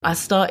I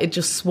started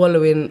just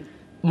swallowing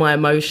my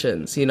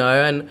emotions, you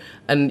know,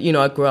 and you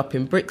know, I grew up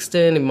in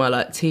Brixton in my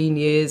like teen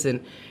years,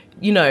 and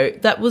you know,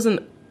 that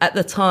wasn't at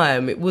the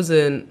time, it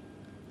wasn't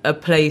a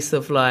place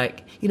of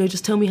like, you know,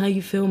 just tell me how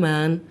you feel,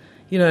 man.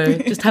 You know,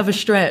 just have a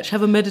stretch,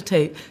 have a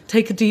meditate,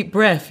 take a deep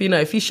breath. You know,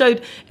 if you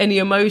showed any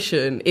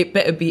emotion, it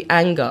better be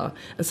anger.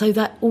 And so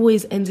that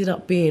always ended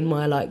up being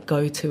my like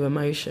go-to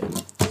emotion.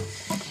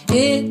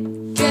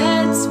 It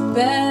gets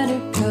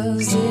better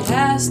 'cause it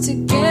has to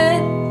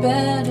get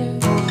better.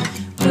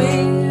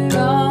 We're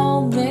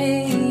all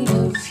made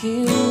of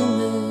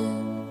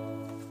human.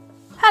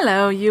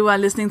 Hello, you are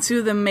listening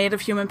to the Made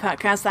of Human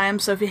podcast. I am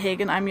Sophie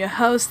Hagen. I'm your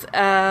host.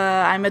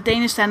 I'm a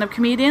Danish stand-up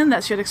comedian.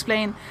 That should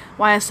explain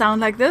why I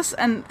sound like this.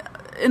 And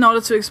in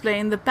order to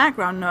explain the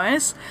background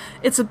noise,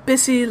 it's a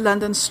busy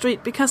London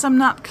street because I'm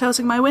not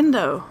closing my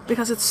window.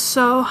 Because it's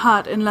so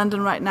hot in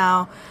London right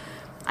now.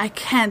 I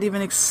can't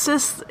even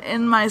exist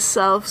in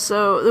myself.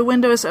 So the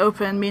window is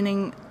open,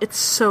 meaning it's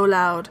so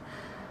loud.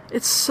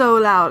 It's so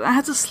loud. I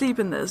had to sleep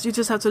in this. You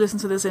just have to listen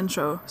to this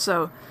intro.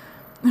 So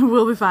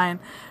we'll be fine.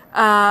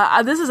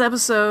 This is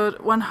episode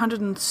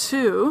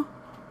 102.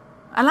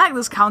 I like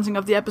this counting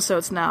of the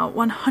episodes now.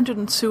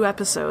 102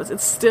 episodes.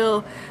 It's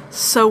still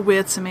so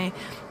weird to me.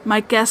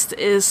 My guest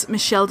is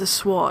Michelle de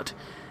Swarte.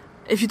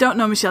 If you don't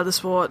know Michelle de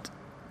Swarte,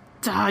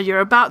 you're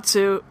about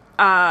to.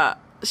 I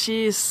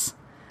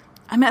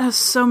met her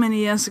so many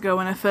years ago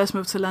when I first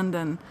moved to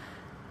London.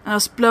 And I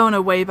was blown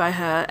away by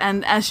her.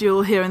 And as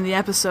you'll hear in the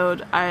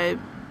episode, I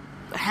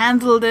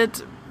handled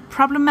it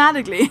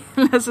problematically.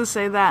 Let's just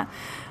say that.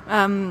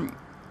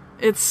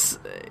 It's,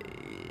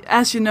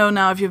 as you know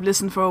now, if you've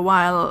listened for a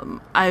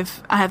while, I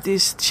have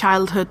these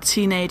childhood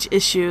teenage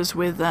issues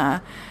with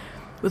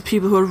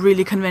people who are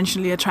really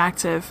conventionally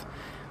attractive.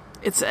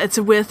 It's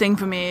a weird thing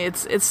for me.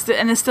 It's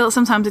still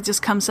sometimes it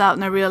just comes out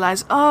and I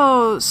realize,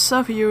 oh,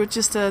 Sophie, you were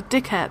just a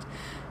dickhead.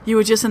 You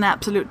were just an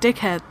absolute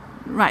dickhead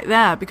right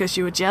there because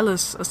you were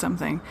jealous or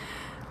something.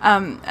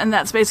 And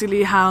that's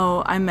basically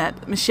how I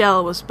met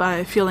Michelle, was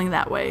by feeling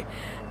that way.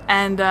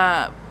 And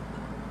I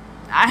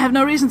have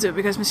no reason to,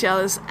 because Michelle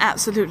is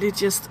absolutely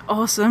just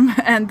awesome,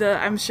 and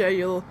I'm sure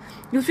you'll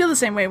feel the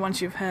same way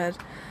once you've heard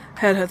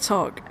her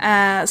talk.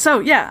 So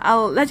yeah,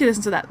 I'll let you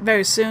listen to that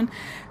very soon.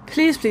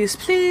 Please go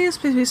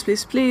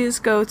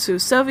to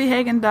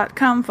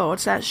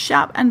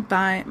sophiehagen.com/shop and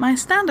buy my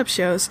stand-up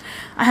shows.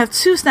 I have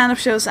 2 stand-up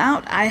shows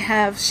out. I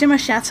have Shimmer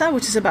Shatter,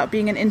 which is about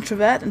being an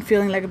introvert and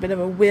feeling like a bit of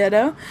a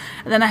weirdo.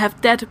 And then I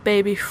have Dead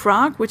Baby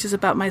Frog, which is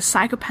about my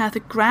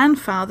psychopathic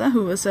grandfather,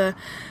 who was a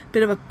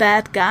bit of a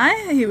bad guy.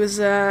 He was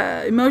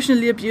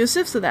emotionally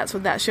abusive, so that's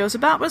what that show's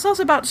about. But it's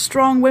also about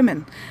strong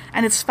women.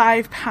 And it's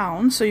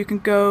 £5, so you can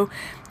go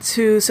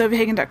to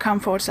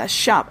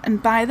sophiehagen.com/shop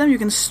and buy them. You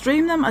can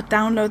stream them or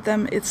download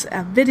them. It's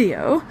a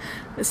video.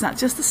 It's not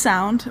just the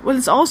sound. Well,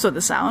 it's also the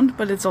sound,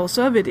 but it's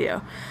also a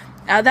video.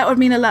 That would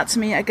mean a lot to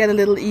me. I get a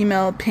little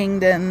email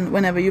pinged in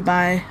whenever you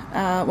buy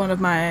one of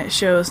my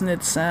shows, and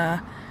it's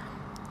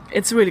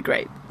really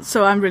great.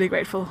 So I'm really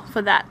grateful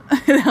for that.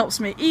 It helps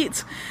me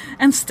eat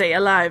and stay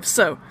alive.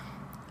 So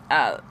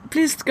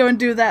please go and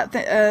do that.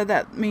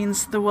 That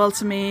means the world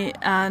to me.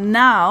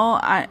 Now,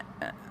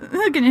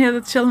 can you hear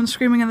the children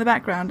screaming in the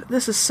background?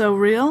 This is so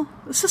real.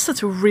 This is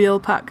such a real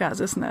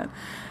podcast, isn't it?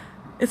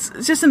 It's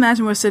just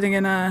imagine we're sitting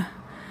on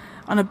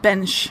a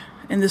bench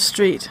in the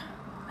street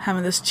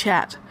having this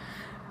chat.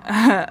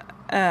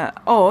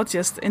 Or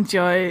just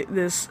enjoy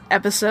this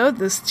episode,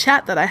 this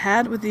chat that I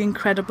had with the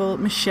incredible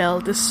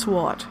Michelle de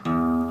Swarte.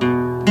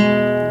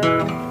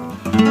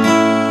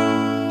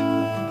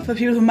 For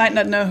people who might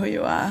not know who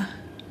you are,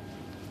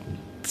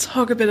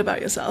 talk a bit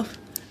about yourself.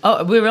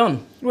 Oh, we're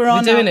on.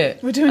 We're doing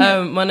it. We're doing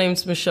it. My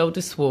name's Michelle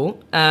de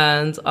Swarte,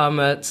 and I'm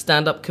a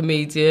stand-up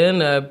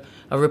comedian. I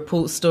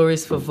report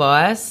stories for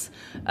Vice.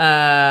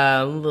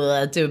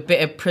 I do a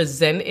bit of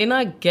presenting,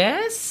 I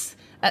guess,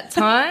 at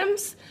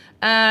times.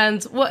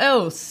 And what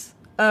else?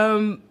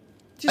 I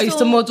used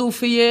to model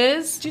for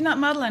years. Do you not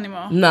model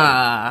anymore?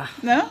 Nah.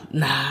 No?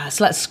 Nah, it's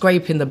like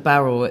scraping the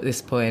barrel at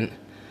this point.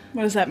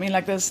 What does that mean?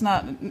 Like there's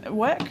not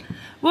work?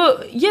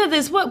 Well, yeah,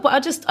 there's work,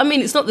 but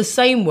it's not the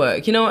same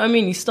work. You know what I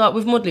mean? You start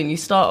with modelling, you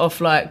start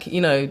off like,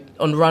 you know,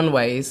 on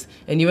runways,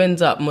 and you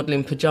end up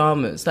modelling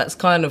pyjamas. That's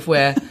kind of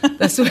where, you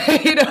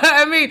know what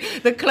I mean?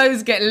 The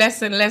clothes get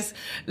less and less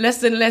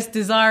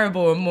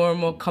desirable and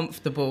more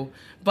comfortable.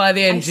 By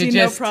the end, I see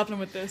no problem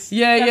with this.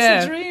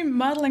 That's a dream,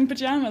 modelling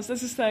pyjamas.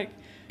 This is like,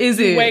 is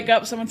it? You wake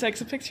up, someone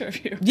takes a picture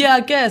of you. Yeah,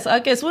 I guess.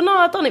 Well, no,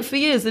 I've done it for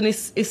years, and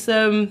it's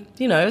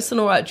you know, it's an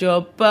all right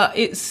job, but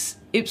it's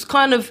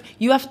kind of,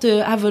 you have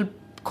to have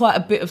quite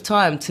a bit of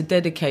time to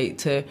dedicate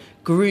to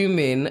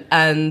grooming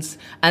and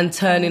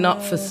turning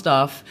up for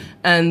stuff,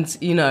 and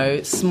you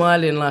know,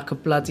 smiling like a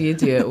bloody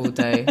idiot all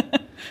day,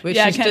 which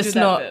is just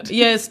not.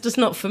 Yeah, it's just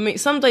not for me.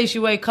 Some days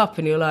you wake up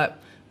and you're like,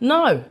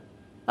 no,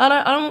 I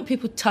don't want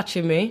people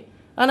touching me.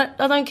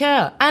 I don't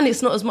care. And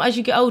it's not as much, as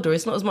you get older,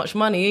 it's not as much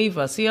money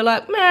either. So you're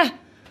like, meh.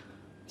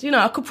 Do you know,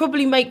 I could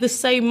probably make the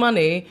same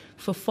money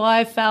for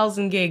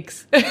 5,000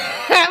 gigs.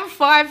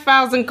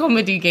 5,000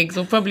 comedy gigs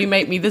will probably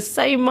make me the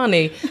same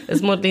money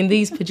as modelling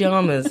these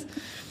pyjamas.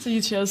 So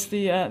you chose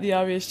the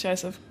obvious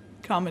choice of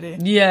comedy.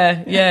 Yeah,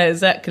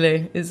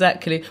 exactly.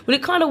 Well,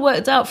 it kind of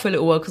worked out for a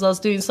little while because I was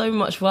doing so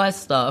much Vice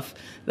stuff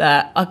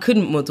that I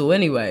couldn't model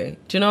anyway.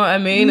 Do you know what I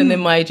mean? And then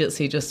my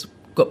agency just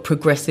got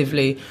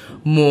progressively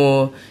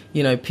more,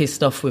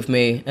 pissed off with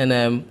me,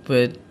 and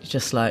were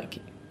just like,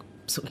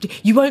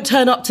 you won't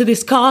turn up to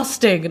this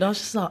casting. And I was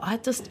just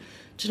like, do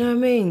you know what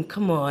I mean?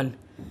 Come on.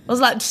 I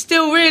was like,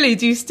 still really?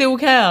 Do you still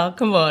care?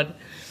 Come on.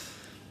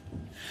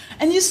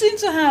 And you seem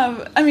to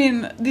have, I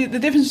mean, the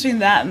difference between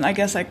that and I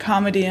guess like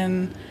comedy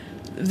and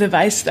the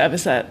Vice stuff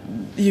is that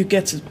you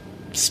get to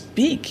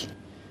speak.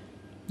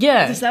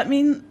 Yeah. Does that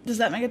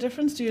make a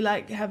difference? Do you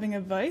like having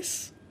a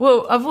voice?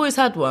 Well, I've always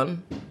had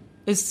one.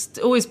 It's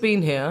always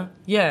been here.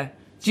 Yeah.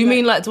 Do you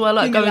mean do I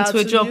like going to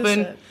a job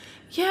and... It?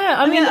 Yeah,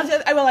 I mean,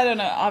 I don't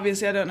know.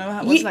 Obviously, I don't know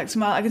what it's like to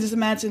model. I can just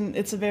imagine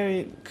it's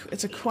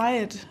a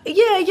quiet...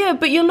 Yeah,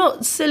 but you're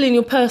not selling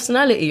your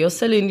personality, you're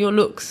selling your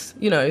looks,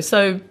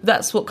 so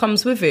that's what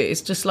comes with it.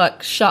 It's just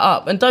like, shut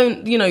up. And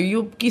don't,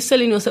 you're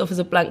selling yourself as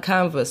a blank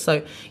canvas.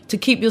 So to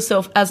keep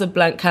yourself as a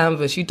blank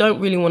canvas, you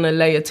don't really want to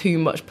layer too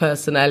much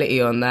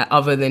personality on that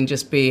other than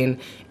just being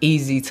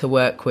easy to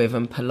work with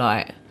and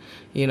polite,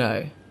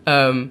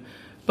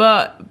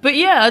 But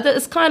yeah,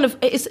 that's kind of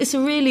it's a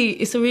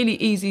really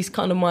easy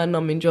kind of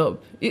mind-numbing job.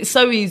 It's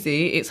so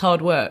easy, it's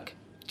hard work.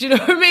 Do you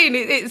know what I mean?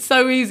 It's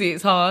so easy,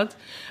 it's hard.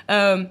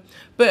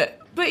 But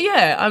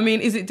yeah, I mean,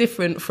 is it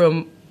different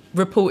from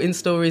reporting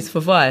stories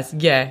for Vice?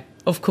 Yeah,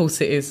 of course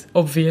it is.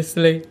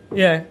 Obviously,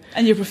 yeah.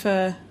 And you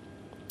prefer?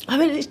 I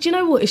mean, do you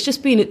know what? It's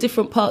just been at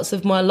different parts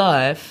of my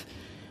life.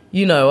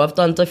 I've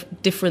done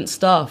different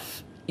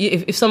stuff.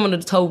 If someone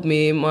had told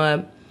me in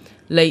my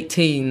late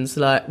teens,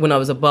 like when I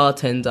was a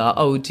bartender,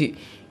 do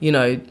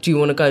you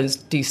want to go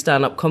and do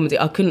stand-up comedy?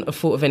 I couldn't have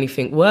thought of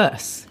anything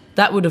worse.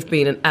 That would have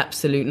been an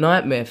absolute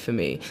nightmare for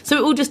me. So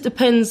it all just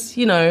depends,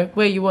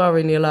 where you are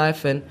in your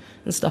life and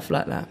stuff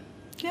like that.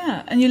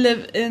 Yeah, and you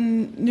live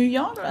in New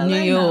York or LA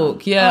New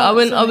York, now? yeah.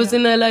 I was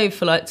in LA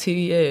for like 2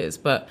 years,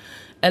 but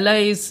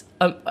LA's...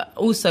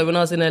 also, when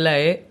I was in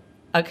LA...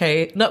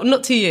 Okay, no,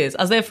 not 2 years.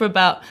 I was there for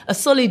about a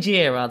solid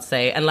year, I'd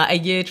say, and like a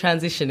year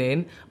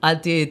transitioning. I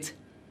did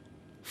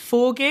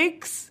 4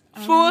 gigs,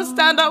 4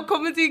 stand-up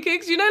comedy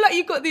gigs. Like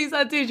you've got these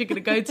ideas, you're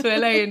going to go to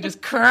LA and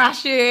just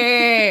crash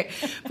it.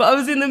 But I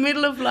was in the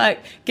middle of like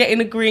getting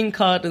a green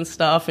card and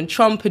stuff, and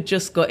Trump had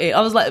just got it.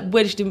 I was like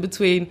wedged in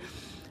between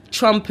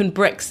Trump and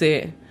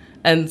Brexit,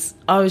 and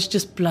I was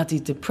just bloody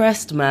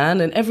depressed,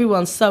 man. And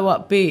everyone's so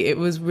upbeat, it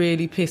was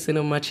really pissing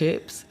on my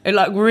chips. And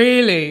like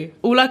really,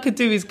 all I could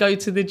do is go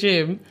to the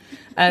gym,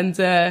 and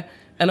I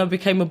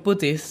became a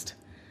Buddhist.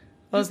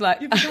 I was like,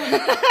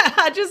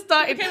 I just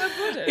started. You became a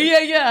Buddhist?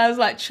 Yeah. I was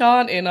like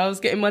chanting. I was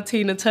getting my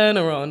Tina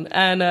Turner on,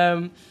 and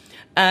I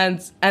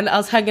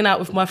was hanging out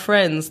with my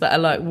friends that are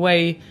like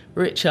way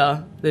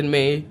richer than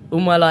me.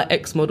 All my like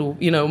ex-model,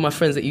 all my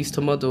friends that used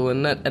to model,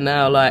 and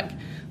now like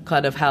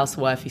kind of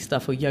housewifey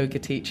stuff, or yoga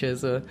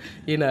teachers, or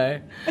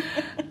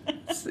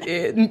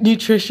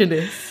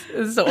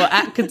nutritionists, or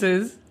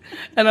actors,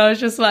 and I was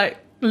just like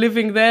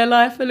living their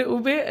life a little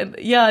bit. And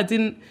yeah, I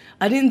didn't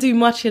do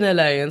much in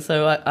LA, and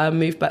so I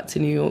moved back to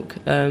New York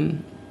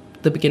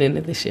the beginning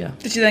of this year.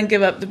 Did you then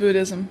give up the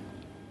Buddhism?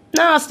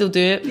 No, I still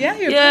do it.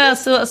 Yeah, I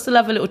still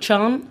have a little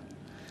charm.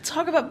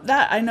 Talk about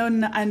that. I know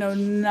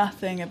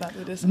nothing about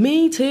Buddhism.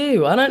 Me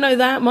too. I don't know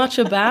that much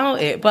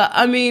about it, but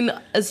I mean,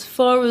 as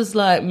far as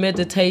like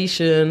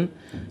meditation,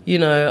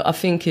 I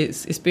think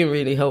it's been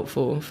really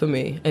helpful for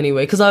me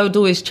anyway, because I would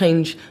always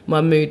change my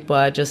mood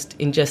by just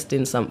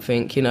ingesting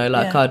something,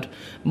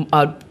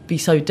 I'd be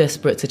so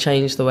desperate to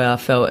change the way I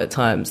felt at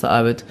times that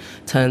I would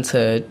turn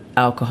to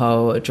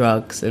alcohol or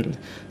drugs, and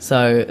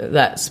so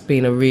that's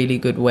been a really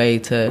good way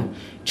to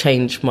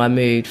change my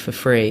mood for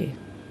free.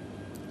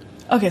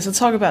 Okay, so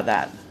talk about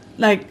that.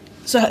 Like,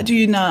 so do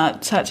you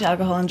not touch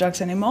alcohol and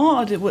drugs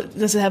anymore, or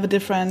does it have a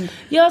different?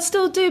 Yeah, I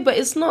still do, but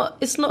it's not,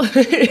 but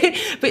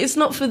it's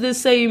not for the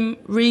same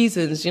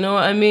reasons. You know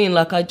what I mean?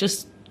 Like,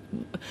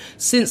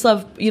 since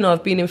I've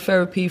been in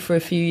therapy for a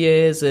few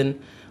years, and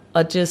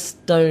I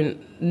just don't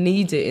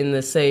need it in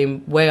the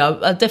same way.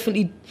 I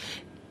definitely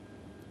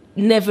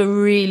never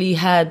really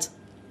had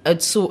a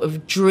sort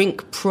of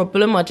drink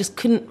problem. I just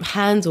couldn't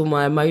handle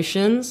my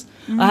emotions.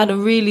 I had a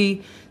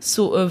really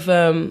sort of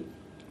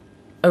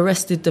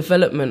arrested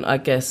development, I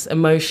guess,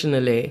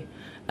 emotionally,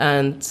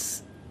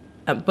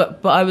 but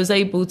I was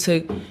able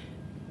to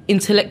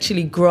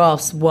intellectually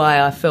grasp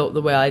why I felt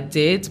the way I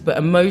did, but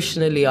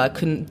emotionally I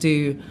couldn't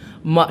do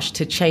much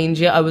to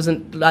change it. I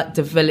wasn't like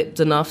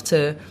developed enough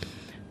to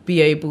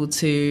be able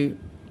to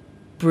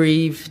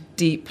breathe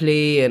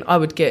deeply, and I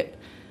would get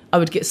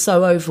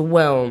so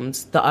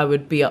overwhelmed that I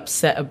would be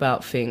upset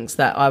about things,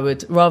 that I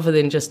would, rather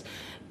than just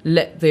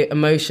let the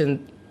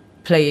emotion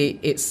play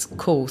its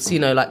course,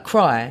 like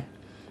cry,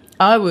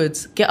 I would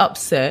get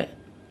upset,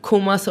 call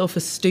myself a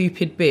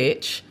stupid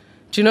bitch.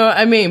 Do you know what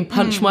I mean?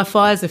 Punch my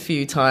thighs a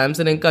few times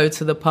and then go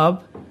to the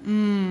pub.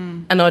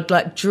 And I'd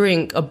like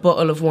drink a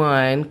bottle of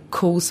wine,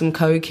 call some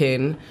coke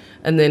in,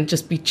 and then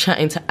just be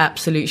chatting to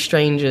absolute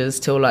strangers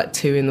till like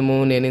 2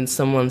 a.m. in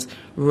someone's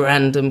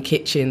random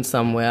kitchen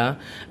somewhere,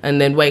 and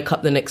then wake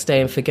up the next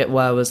day and forget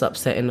why I was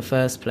upset in the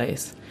first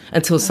place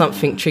until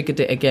something triggered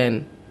it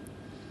again.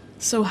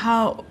 So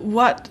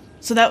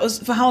that was,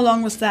 for how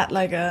long was that,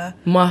 like a...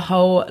 My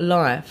whole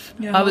life,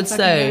 I would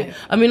say. Life.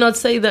 I mean, I'd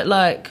say that,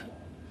 like,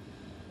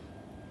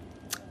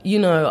 you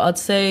know, I'd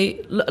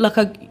say, like,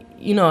 I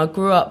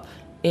grew up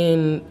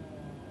in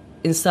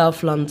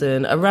South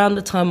London. Around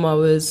the time I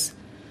was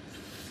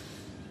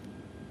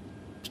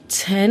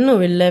 10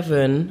 or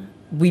 11,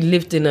 we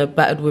lived in a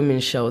battered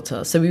women's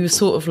shelter. So we were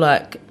sort of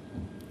like,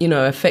 you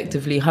know,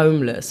 effectively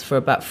homeless for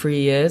about 3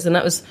 years. And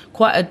that was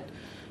quite a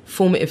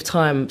formative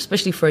time,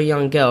 especially for a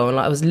young girl. And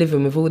like, I was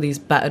living with all these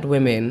battered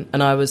women.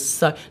 And I was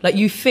so, like,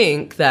 you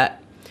think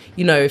that,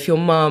 you know, if your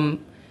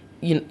mum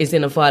is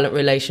in a violent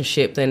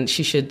relationship, then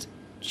she should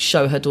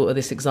show her daughter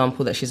this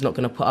example that she's not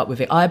going to put up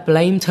with it. I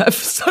blamed her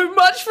so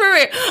much for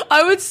it.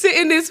 I would sit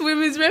in this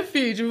women's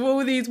refuge with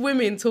all these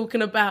women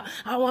talking about,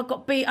 oh, I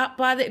got beat up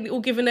by that, all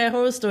giving their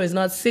horror stories, and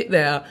I'd sit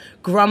there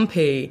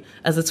grumpy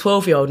as a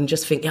 12-year-old and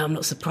just think, yeah, I'm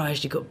not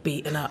surprised you got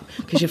beaten up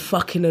because you're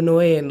fucking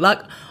annoying. Like,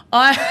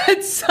 I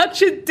had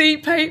such a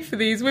deep hate for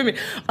these women.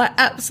 I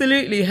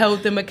absolutely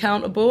held them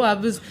accountable.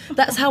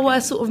 That's how I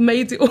sort of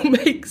made it all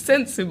make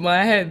sense in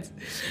my head.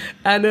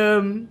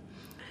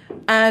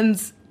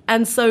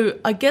 And so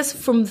I guess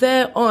from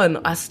there on,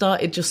 I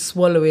started just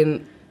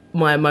swallowing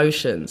my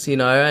emotions, you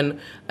know,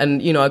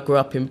 and you know, I grew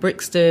up in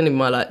Brixton in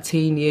my like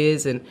teen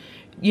years, and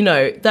you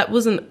know, that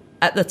wasn't,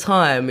 at the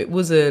time, it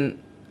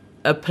wasn't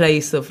a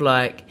place of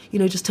like, you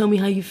know, just tell me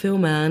how you feel,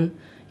 man.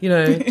 You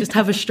know, just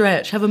have a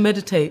stretch, have a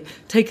meditate,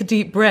 take a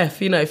deep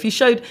breath. You know, if you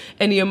showed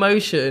any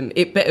emotion,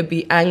 it better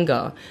be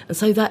anger. And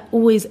so that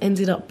always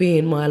ended up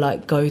being my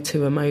like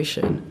go-to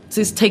emotion. So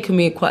it's taken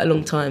me quite a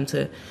long time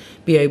to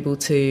be able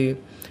to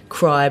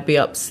cry, be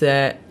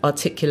upset,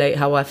 articulate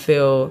how I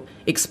feel,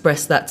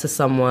 express that to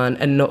someone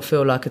and not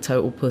feel like a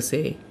total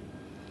pussy.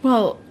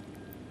 Well,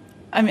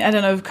 I mean, I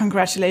don't know if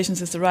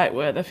congratulations is the right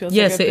word. I feel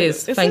yes, like it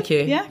is. Thank you.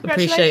 Yeah,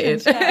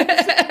 appreciate it.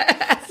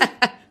 Yeah.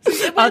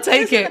 I'll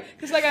take it.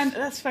 Because like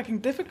that's fucking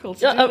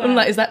difficult. I'm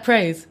like, is that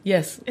praise?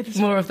 Yes,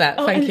 more of that.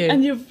 Thank you.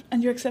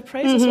 And you accept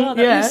praise as well.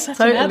 You're such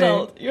an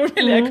adult. You're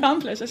really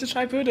accomplished. I should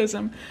try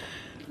Buddhism.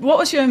 What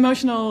was your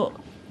emotional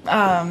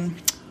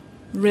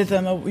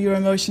rhythm, or your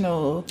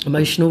emotional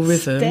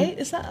rhythm state?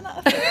 Is that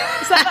another thing?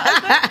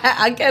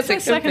 I guess it's it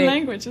could second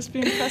language. Just be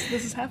impressed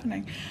this is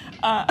happening.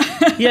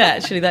 Yeah,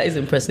 actually, that is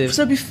impressive.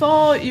 So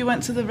before you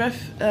went to the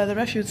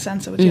refuge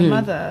center with your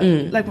mother,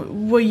 like,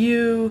 were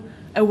you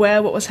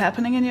aware what was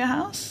happening in your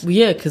house? Well,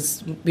 yeah,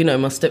 because you know,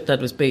 my stepdad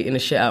was beating the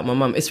shit out of my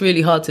mum. It's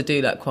really hard to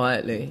do that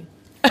quietly.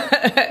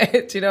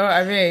 Do you know what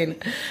I mean?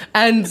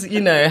 And, you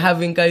know,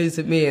 having goes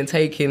at me and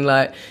taking,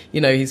 like,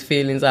 you know, his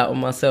feelings out on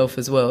myself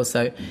as well.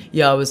 So,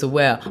 yeah, I was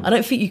aware. I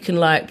don't think you can,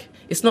 like,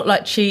 it's not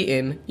like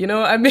cheating. You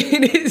know what I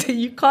mean?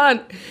 You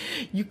can't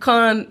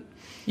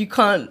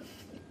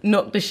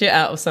knock the shit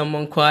out of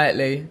someone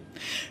quietly.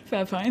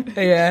 Fair point.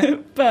 Yeah.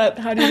 But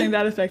how do you think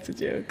that affected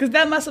you? Because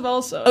that must have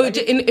also... Oh, like,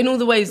 in all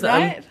the ways that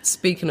I'm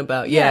speaking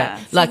about, yeah.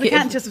 So like, they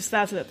can't just have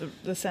started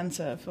at the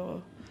centre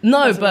for...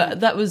 No, but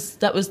that was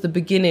the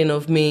beginning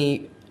of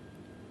me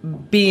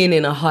being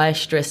in a high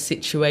stress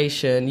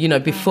situation. You know,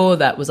 before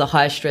that was a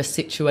high stress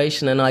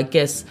situation, and I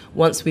guess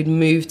once we'd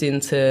moved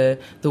into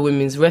the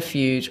women's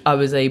refuge, I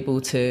was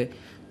able to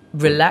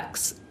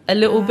relax a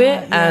little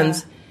bit,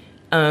 and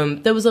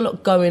there was a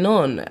lot going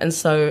on, and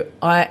so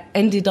I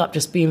ended up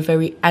just being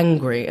very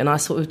angry, and I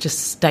sort of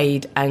just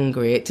stayed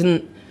angry. It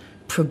didn't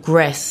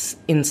progress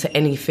into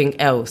anything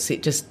else.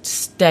 It just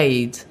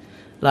stayed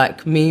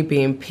like me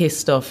being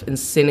pissed off and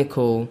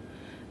cynical,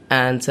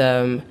 and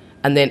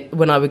then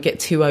when I would get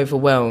too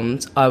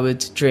overwhelmed, I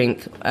would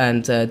drink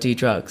and do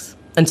drugs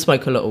and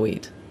smoke a lot of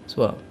weed as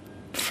well.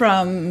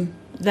 From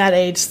that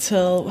age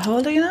till, how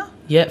old are you now?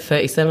 Yeah,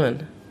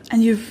 37.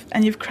 And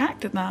you've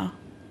cracked it now.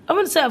 I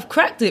wouldn't say I've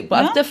cracked it,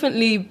 but I've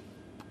definitely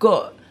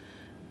got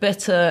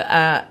better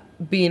at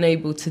being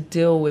able to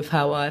deal with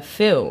how I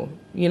feel.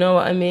 You know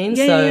what I mean?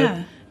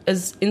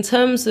 As in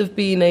terms of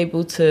being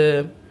able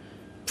to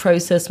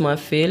process my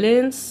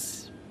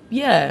feelings,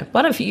 but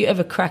I don't think you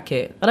ever crack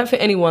it. I don't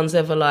think anyone's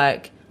ever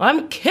like,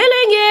 I'm killing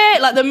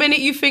it. Like, the minute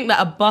you think that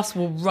a bus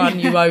will run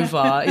you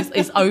over,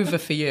 it's over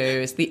for you.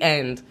 It's the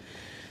end.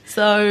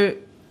 So,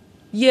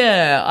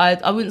 yeah,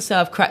 I wouldn't say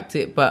I've cracked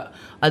it, but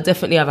I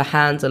definitely have a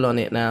handle on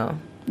it now.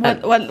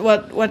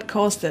 What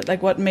caused it?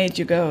 Like, what made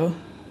you go,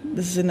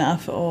 this is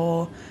enough?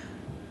 Or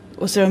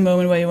was there a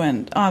moment where you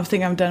went, oh, I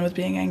think I'm done with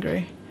being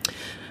angry?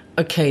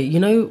 Okay, you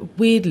know,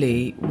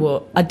 weirdly,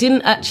 what I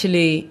didn't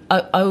actually,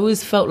 I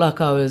always felt like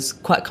I was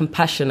quite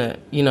compassionate,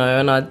 you know,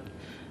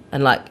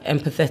 and like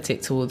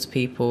empathetic towards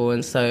people,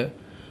 and so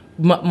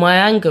my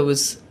anger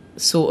was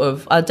sort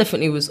of, I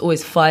definitely was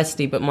always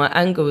feisty, but my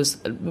anger was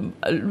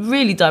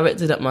really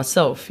directed at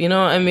myself, you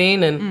know what I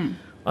mean? And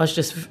I was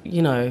just,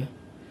 you know,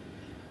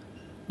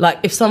 like,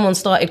 if someone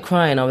started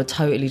crying, I would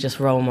totally just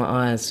roll my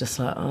eyes, just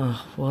like,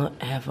 oh,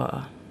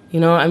 whatever. You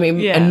know what I mean?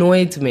 Yeah.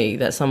 Annoyed me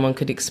that someone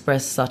could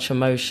express such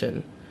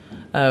emotion.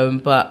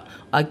 But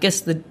I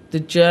guess the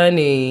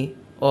journey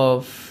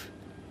of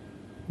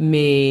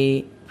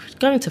me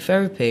going to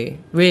therapy,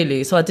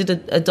 really. So I did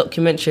a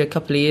documentary a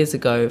couple of years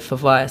ago for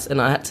Vice, and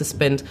I had to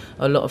spend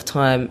a lot of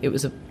time. It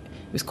was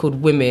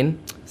called Women.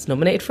 It's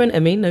nominated for an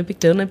Emmy. No big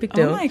deal. No big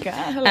deal. Oh my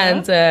God!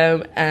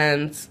 Hello.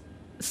 And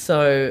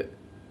so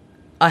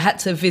I had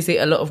to visit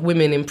a lot of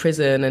women in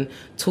prison and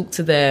talk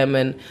to them,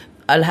 and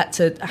I had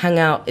to hang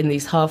out in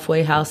these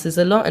halfway houses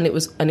a lot, and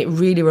it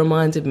really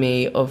reminded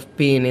me of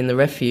being in the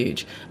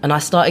refuge. And I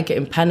started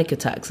getting panic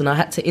attacks, and I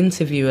had to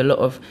interview a lot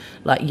of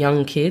like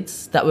young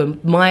kids that were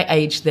my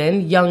age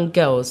then, young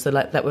girls, so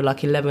like that were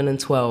like 11 and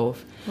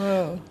 12,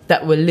 Whoa.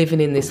 that were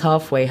living in this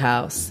halfway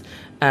house.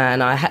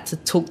 And I had to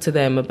talk to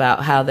them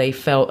about how they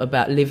felt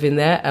about living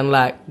there. And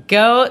like,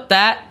 girl,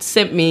 that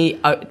sent me,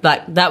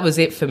 like, that was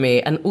it for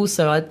me. And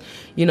also, I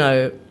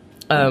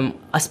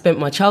spent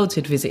my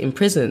childhood visiting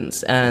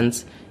prisons,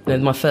 and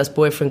my first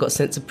boyfriend got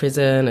sent to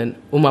prison, and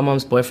all my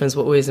mum's boyfriends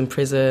were always in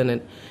prison.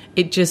 And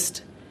it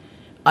just,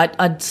 I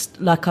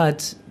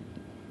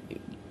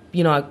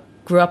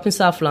grew up in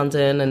South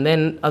London, and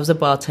then I was a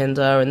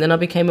bartender, and then I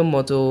became a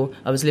model.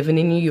 I was living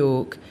in New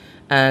York.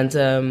 And,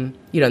 and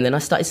then I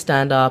started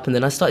stand-up, and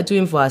then I started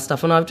doing Vice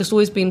stuff, and I've just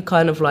always been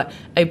kind of, like,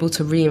 able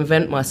to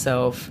reinvent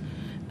myself.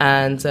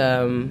 And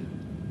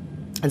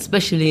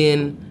especially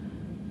in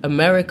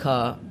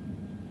America,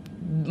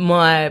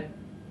 my,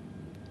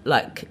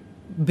 like,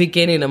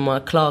 beginning of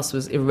my class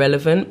was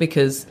irrelevant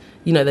because,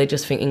 they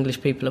just think English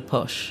people are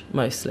posh,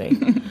 mostly.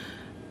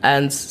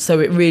 And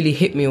so it really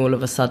hit me all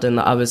of a sudden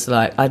that I was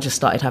like, I just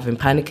started having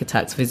panic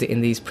attacks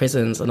visiting these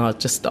prisons, and I'd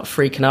just start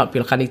freaking out, be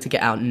like, I need to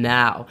get out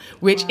now,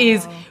 which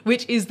is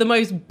the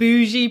most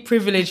bougie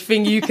privileged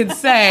thing you can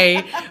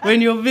say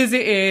when you're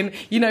visiting,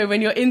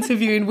 when you're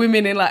interviewing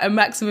women in like a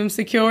maximum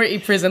security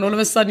prison. All of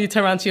a sudden you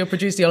turn around to your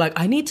producer, you're like,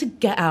 I need to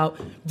get out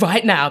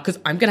right now because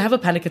I'm going to have a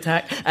panic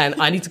attack and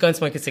I need to go and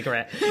smoke a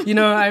cigarette. You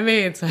know what I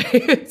mean? So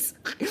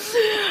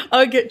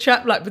I'll get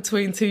trapped like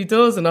between two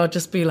doors, and I'll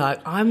just be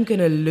like, I'm going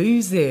to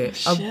lose it.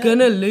 I'm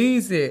gonna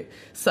lose it.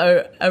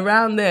 So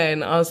around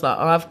then I was like,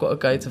 I've got to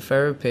go to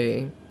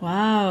therapy.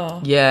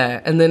 Wow.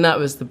 Yeah. And then that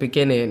was the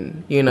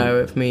beginning,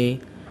 of me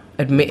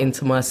admitting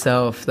to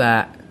myself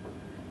that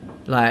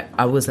like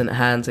I wasn't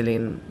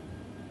handling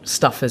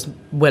stuff as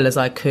well as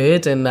I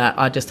could, and that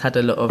I just had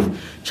a lot of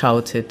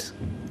childhood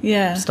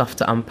stuff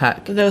to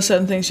unpack. But there were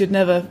certain things you'd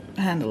never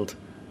handled.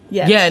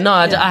 Yes. Yeah, no,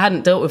 I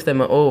hadn't dealt with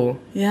them at all.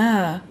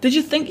 Yeah. Did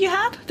you think you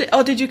had?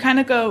 Or did you kind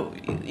of go,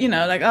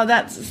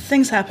 like,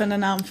 things happen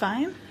and now I'm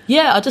fine?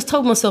 Yeah, I just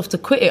told myself to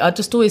quit it. I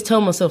just always tell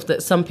myself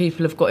that some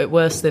people have got it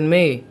worse than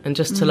me, and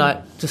just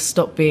to just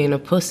stop being a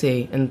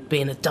pussy and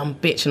being a dumb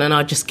bitch. And then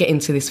I just get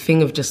into this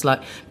thing of just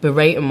like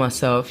berating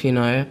myself, Do you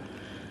not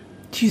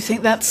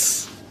think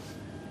that's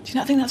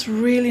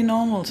really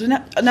normal?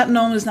 Not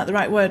normal is not the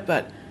right word,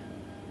 but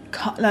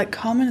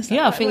common is that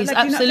I think it's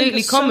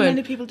absolutely common. So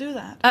many people do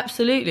that.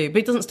 Absolutely, but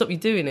it doesn't stop you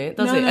doing it,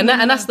 does it? No,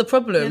 and that's the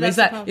problem. Is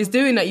that it's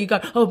doing that you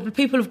go, oh,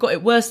 people have got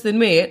it worse than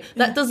me.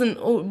 That doesn't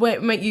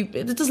make you.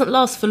 It doesn't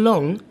last for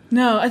long.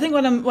 No, I think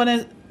what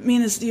I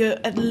mean is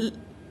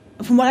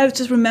from what I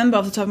just remember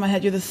off the top of my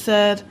head, you're the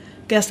third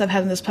guest I've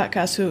had in this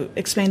podcast who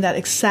explained that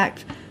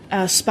exact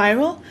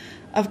spiral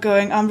of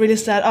going, I'm really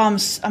sad, I'm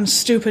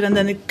stupid, and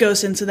then it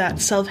goes into that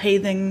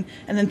self-hating,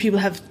 and then people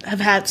have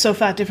had so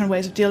far different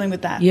ways of dealing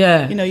with that.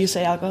 Yeah. You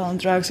say alcohol and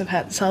drugs, I've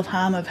had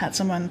self-harm, I've had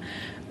someone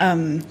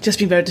just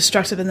be very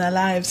destructive in their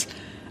lives.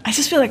 I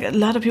just feel like a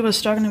lot of people are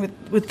struggling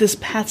with this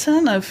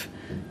pattern of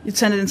you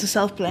turn it into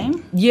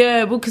self-blame.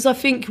 Yeah, well, because I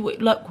think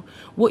like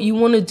what you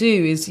want to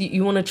do is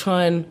you want to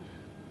try and,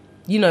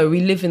 we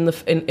live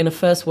in a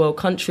first world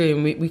country,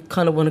 and we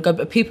kind of want to go,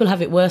 but people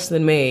have it worse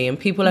than me, and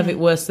people have it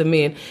worse than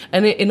me,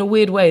 and in a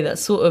weird way,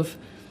 that's sort of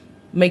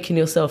making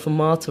yourself a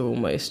martyr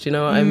almost. You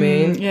know what I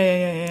mean?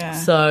 Yeah.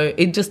 So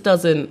it just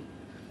doesn't.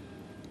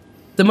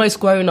 The most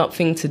grown up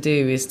thing to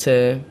do is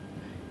to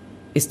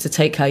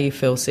take how you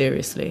feel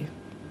seriously.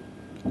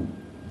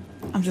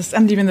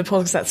 I'm leaving the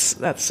pause because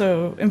that's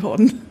so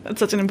important. That's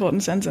such an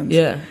important sentence.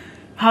 Yeah.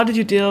 How did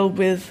you deal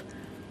with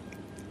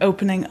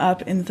opening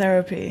up in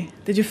therapy?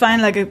 Did you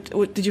find a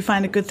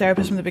good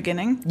therapist from the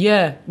beginning?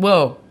 Yeah,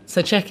 well,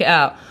 so check it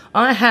out.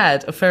 I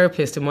had a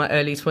therapist in my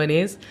early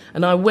 20s,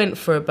 and I went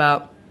for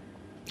about,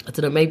 I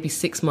don't know, maybe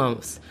 6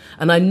 months.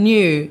 And I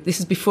knew, this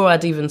is before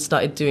I'd even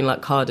started doing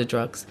like harder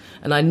drugs.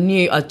 And I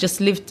knew, I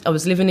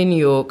was living in New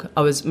York,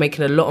 I was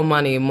making a lot of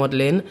money in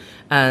modelling,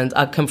 and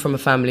I come from a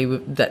family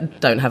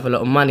that don't have a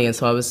lot of money, and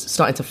so I was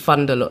starting to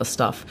fund a lot of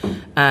stuff.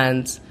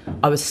 And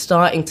I was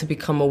starting to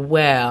become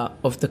aware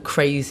of the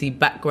crazy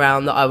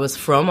background that I was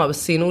from. I was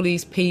seeing all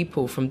these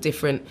people from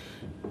different,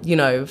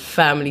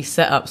 family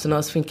setups, and I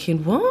was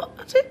thinking,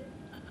 what?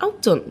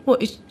 Hold on,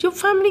 what, is your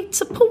family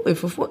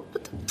supportive of what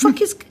the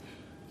fuck is...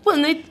 What,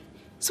 and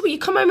so you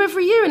come home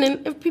every year and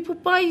then people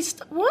buy you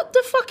stuff? What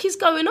the fuck is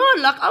going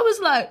on? Like, I was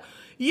like,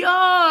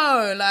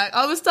 like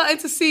I was starting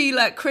to see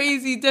like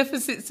crazy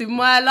deficits in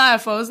my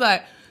life. I was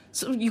like,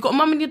 so you got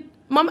mum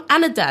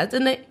and a dad,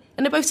 and they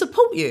both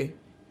support you,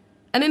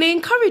 and then they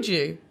encourage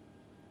you.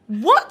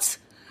 What?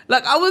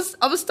 Like I was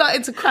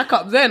starting to crack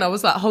up then. I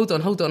was like, hold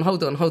on.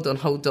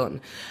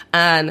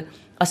 And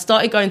I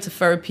started going to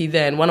therapy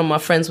then. One of my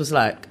friends was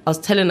like, I was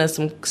telling her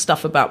some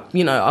stuff about,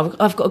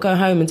 I've got to go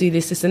home and do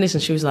this, and this.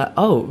 And she was like,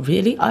 oh,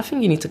 really? I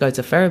think you need to go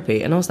to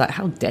therapy. And I was like,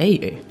 how dare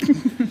you?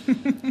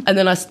 And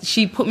then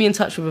she put me in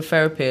touch with a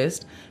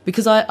therapist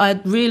because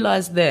I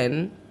realised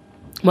then,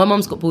 my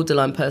mum's got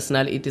borderline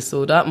personality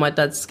disorder. My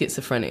dad's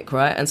schizophrenic,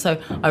 right? And so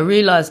I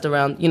realised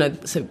around,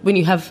 so when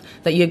you have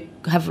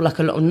like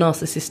a lot of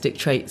narcissistic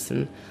traits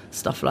and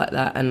stuff like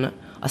that. And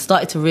I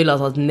started to realise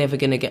I was never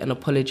going to get an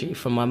apology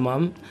from my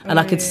mum. And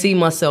I could see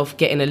myself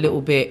getting a little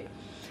bit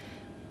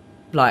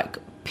like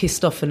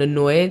pissed off and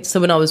annoyed.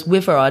 So when I was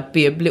with her, I'd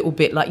be a little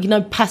bit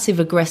like, passive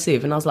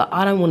aggressive. And I was like,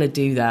 I don't want to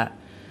do that.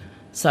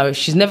 So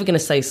she's never going to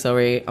say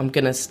sorry. I'm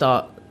going to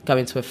start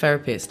going to a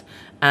therapist.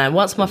 And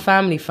once my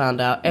family found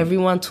out,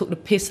 everyone took the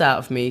piss out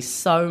of me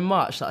so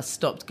much that I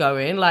stopped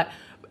going. Like,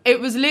 it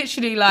was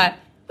literally like,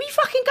 what are you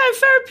fucking going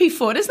therapy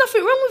for? There's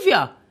nothing wrong with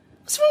you.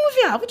 What's wrong with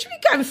you? What do you mean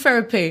going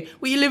therapy?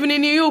 Were you living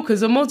in New York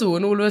as a model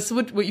and all of us,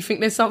 what you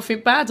think there's something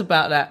bad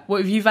about that?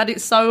 What if you've had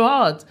it so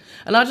hard?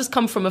 And I just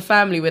come from a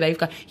family where they've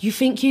gone, you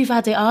think you've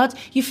had it hard?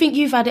 You think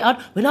you've had it hard?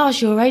 When I was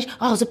your age,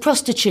 I was a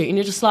prostitute. And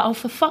you're just like, oh,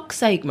 for fuck's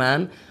sake,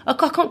 man. I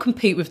can't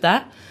compete with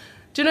that.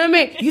 Do you know what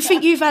I mean? You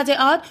think you've had it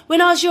hard?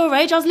 When I was your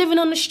age, I was living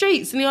on the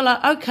streets. And you're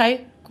like,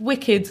 okay,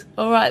 wicked.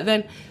 All right,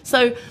 then.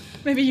 So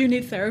maybe you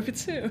need therapy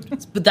too.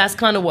 But that's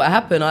kind of what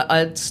happened.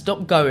 I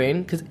stopped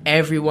going because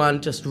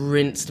everyone just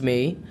rinsed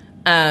me.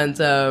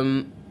 And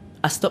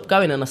I stopped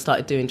going and I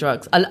started doing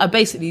drugs. I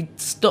basically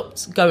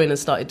stopped going and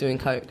started doing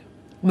coke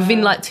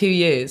within like 2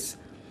 years.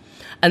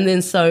 And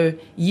then so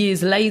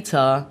years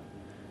later,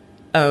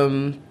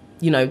 10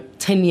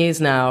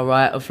 years now,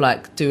 right, of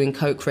like doing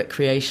coke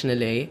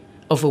recreationally,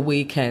 of a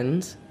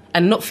weekend,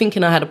 and not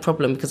thinking I had a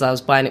problem because I was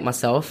buying it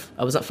myself.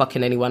 I wasn't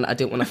fucking anyone. I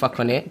didn't want to fuck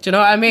on it. Do you know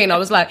what I mean? I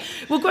was like,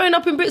 well, growing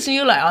up in Britain,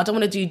 you're like, I don't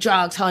want to do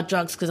drugs, hard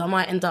drugs, because I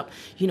might end up,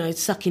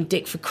 sucking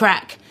dick for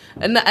crack.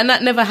 And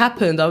that never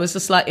happened. I was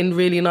just like in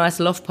really nice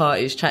loft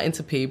parties chatting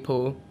to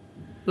people.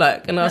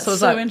 Like, and that's I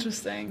was so like,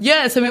 interesting.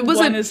 Yeah, so it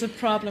wasn't. One is a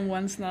problem,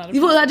 one's not a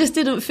problem. Well, I just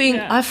didn't think.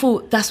 Yeah. I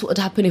thought that's what would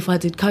happen if I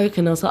did coke,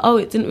 and I was like, oh,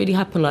 it didn't really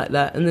happen like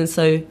that. And then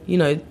so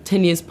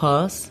 10 years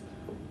passed.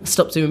 I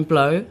stopped doing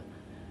blow.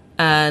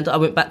 And I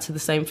went back to the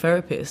same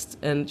therapist,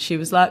 and she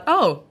was like,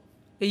 oh,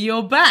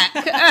 you're back.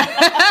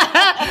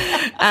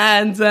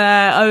 And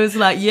I was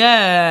like,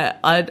 yeah,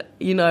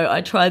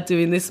 I tried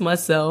doing this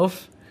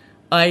myself.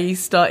 I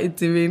started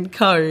doing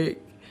coke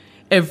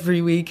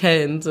every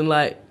weekend and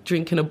like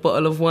drinking a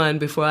bottle of wine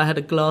before I had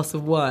a glass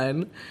of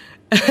wine.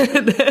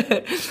 and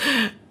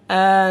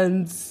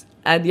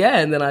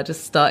then I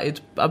just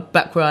started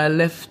back where I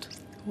left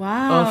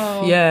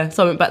off. Yeah,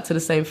 so I went back to the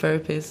same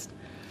therapist.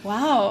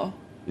 Wow.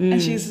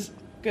 And she's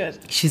good.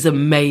 She's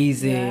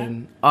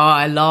amazing. Yeah. Oh,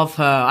 I love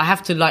her. I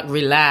have to like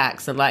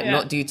relax and like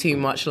not do too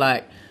much,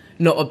 like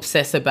not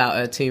obsess about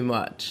her too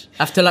much.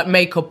 I have to like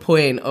make a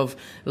point of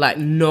like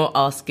not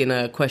asking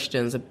her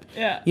questions.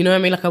 Yeah. You know what I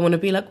mean? Like I want to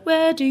be like,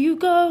 where do you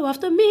go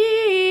after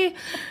me?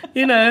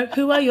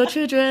 Who are your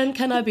children?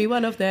 Can I be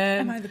one of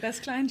them? Am I the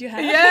best client you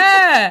have?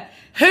 Yeah.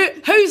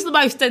 Who's the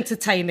most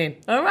entertaining?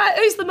 All right.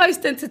 Who's the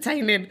most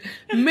entertaining?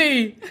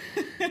 Me.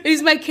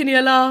 Who's making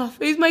you laugh?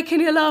 Who's making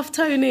you laugh,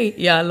 Tony?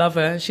 Yeah, I love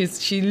her.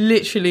 She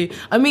literally.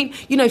 I mean,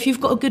 if you've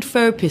got a good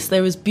therapist,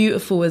 they're as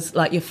beautiful as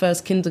like your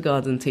first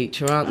kindergarten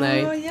teacher, aren't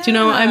they? Oh, yeah. Do you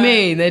know what I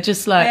mean? They're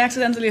just like. I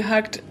accidentally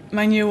hugged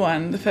my new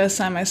one the first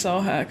time I saw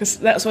her because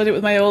that's what I did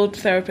with my old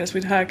therapist.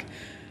 We'd hug.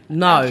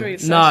 No.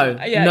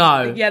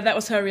 Yeah, that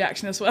was her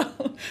reaction as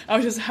well. I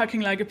was just hugging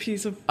like a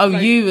piece of. Oh,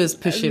 like, you was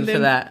pushing for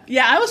that.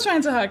 Yeah, I was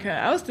trying to hug her.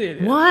 I was doing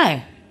it.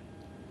 Why?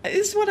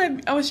 It's what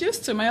I was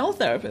used to. My old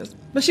therapist,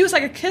 but she was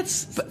like a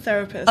kid's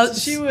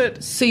therapist. She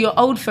would. So your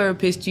old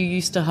therapist, you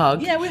used to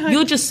hug. Yeah, we hugged.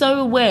 You're just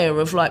so aware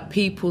of like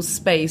people's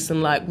space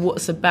and like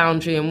what's a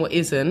boundary and what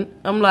isn't.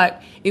 I'm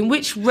like, in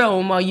which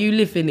realm are you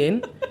living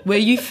in, where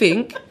you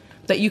think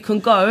that you can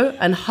go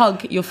and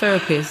hug your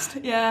therapist?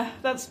 Yeah,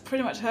 that's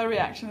pretty much her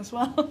reaction as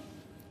well.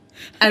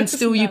 And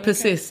still you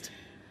persist.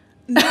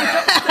 No,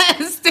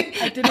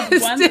 I did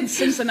it once, and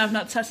since then I've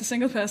not touched a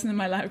single person in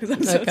my life because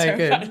I'm so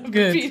terrified of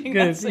repeating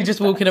that same You're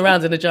just walking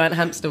around in a giant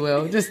hamster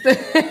wheel. Just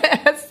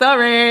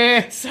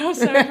sorry. So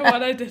sorry for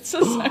what I did.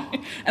 So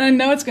sorry. And I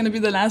know it's going to be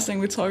the last thing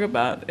we talk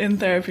about in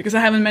therapy because I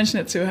haven't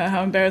mentioned it to her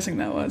how embarrassing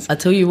that was. I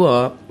tell you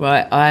what,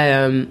 right?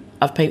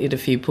 I've painted a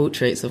few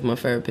portraits of my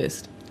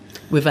therapist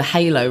with a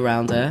halo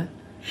around her.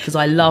 Because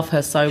I love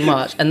her so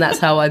much, and that's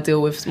how I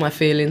deal with my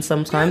feelings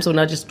sometimes. When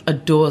I just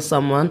adore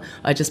someone,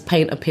 I just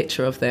paint a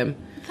picture of them.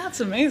 That's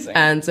amazing.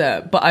 And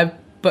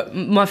but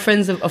my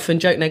friends have often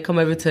joked. They come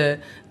over to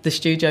the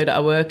studio that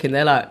I work in.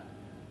 They're like,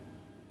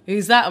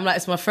 "Who's that?" I'm like,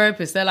 "It's my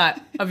therapist." They're like,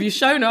 "Have you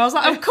shown her?" I was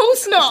like, "Of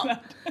course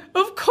not.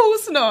 Of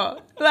course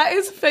not. That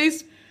is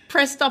face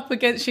pressed up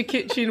against your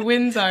kitchen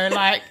window,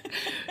 like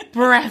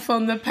breath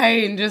on the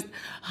pane, just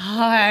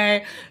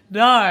hi.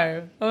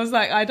 No, I was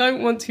like, I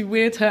don't want to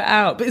weird her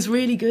out, but it's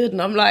really good.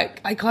 And I'm like,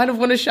 I kind of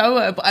want to show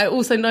her, but I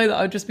also know that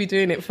I'll just be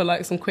doing it for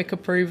like some quick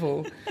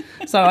approval.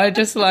 So I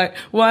just like,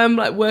 while I'm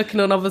like working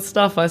on other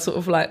stuff, I sort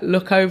of like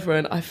look over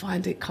and I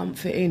find it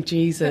comforting,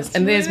 Jesus. That's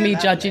and there's really me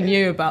lovely. judging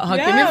you about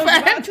hugging Yeah, your I was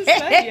about friend. to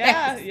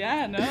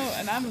say, no,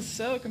 and I'm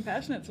so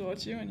compassionate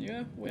towards you and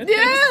your weird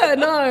things. Yeah,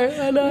 no,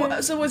 I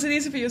know. So was it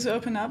easy for you to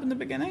open up in the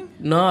beginning?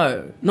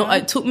 No,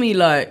 it took me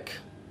like,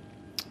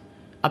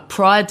 I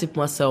prided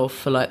myself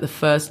for like the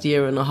first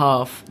year and a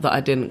half that I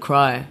didn't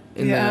cry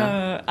in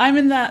there. I'm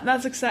in that.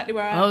 That's exactly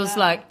where I was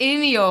like,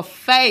 in your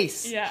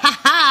face. Yeah. Ha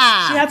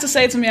ha. She had to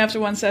say to me after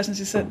one session,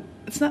 she said,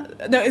 it's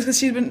not, no, it's because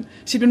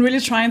she'd been really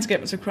trying to get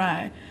me to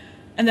cry.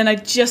 And then I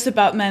just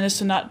about managed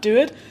to not do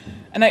it.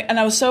 And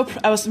I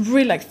was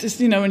really like, just,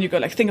 you know, when you go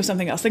like, think of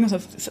something else, think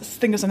of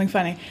something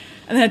funny.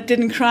 And then I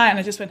didn't cry and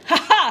I just went, ha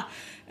ha.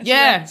 And she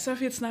Yeah. went,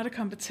 Sophie, it's not a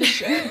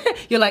competition.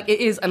 You're like,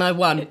 it is, and I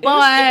won. It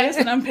Bye. is,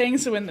 and I'm paying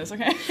to win this,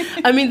 okay?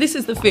 I mean, this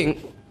is the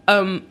thing.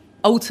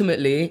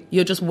 Ultimately,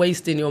 you're just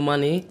wasting your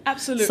money.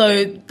 Absolutely. So,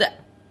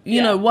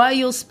 you know, Yeah. while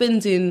you're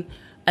spending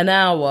an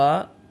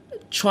hour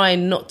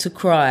trying not to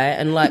cry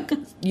and like,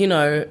 you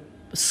know,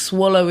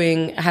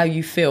 swallowing how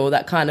you feel,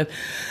 that kind of,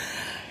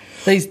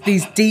 these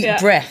deep Yeah.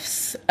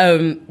 breaths,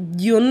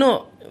 you're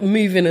not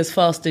moving as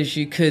fast as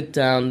you could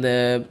down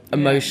the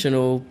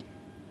emotional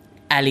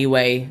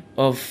alleyway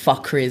of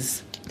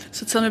fuckeries.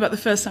 So tell me about the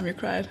first time you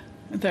cried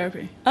in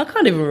therapy. I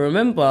can't even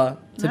remember,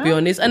 to be No?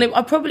 honest. And it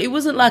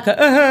wasn't like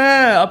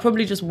I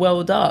probably just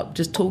welled up,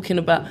 just talking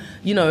about,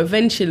 you know,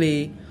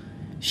 eventually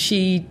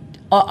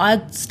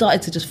I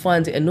started to just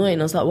find it annoying.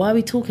 I was like, why are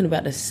we talking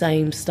about the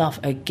same stuff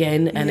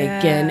again and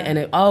again? And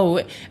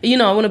you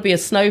know, I want to be a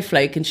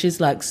snowflake. And she's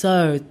like,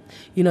 so,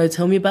 you know,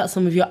 tell me about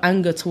some of your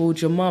anger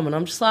towards your mum. And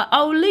I'm just like,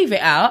 oh, leave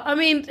it out. I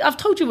mean, I've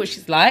told you what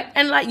she's like.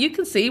 And like, you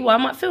can see why I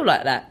might feel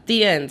like that.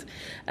 The end.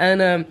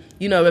 And,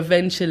 you know,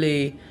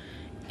 eventually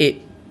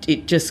it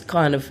just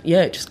kind of,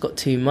 it just got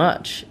too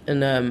much.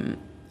 And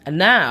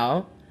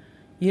now,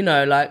 you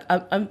know, like,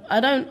 I'm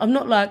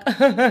not like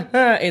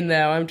in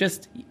there. I'm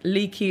just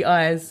leaky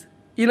eyes.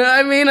 You know what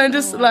I mean? I'm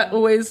just like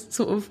always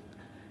sort of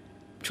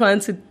trying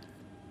to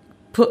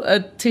put a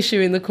tissue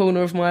in the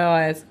corner of my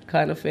eyes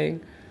kind of thing.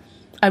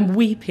 I'm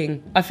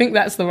weeping. I think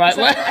that's the right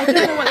word. I don't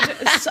know what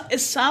it is.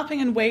 Is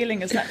sobbing and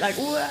wailing, is that like,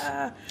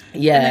 wah?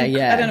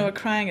 Yeah. I don't know what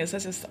crying is.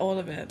 That's just all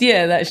of it.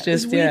 Yeah, that's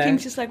just, Is weeping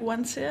just like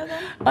one tear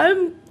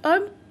then?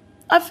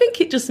 I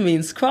think it just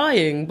means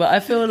crying, but I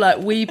feel like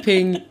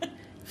weeping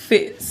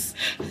fits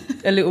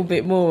a little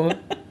bit more.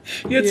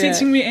 You're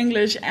teaching me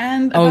English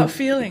and about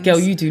feelings. Girl,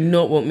 you do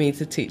not want me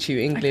to teach you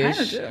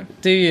English. I kind of do.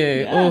 Do you?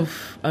 Yeah.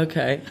 Oof,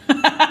 okay.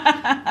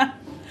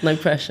 No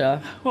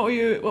pressure. What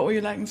were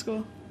you like in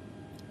school?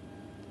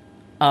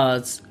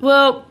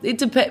 Well, it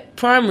depends.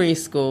 Primary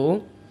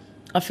school,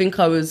 I think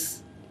I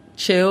was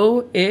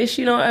chill-ish,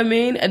 you know what I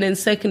mean? And then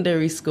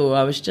secondary school,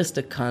 I was just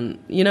a cunt.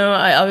 You know,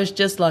 I was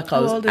just like, I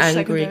was old is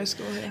angry. secondary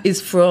school, yeah?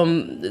 It's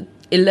from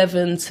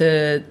 11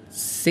 to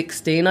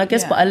 16, I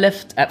guess, Yeah. but I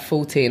left at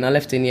 14. I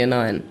left in year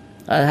 9.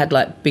 I had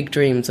like big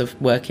dreams of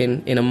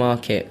working in a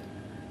market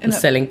and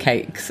selling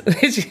cakes,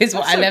 which is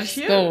what I left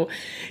school.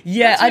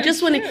 Yeah, That's I really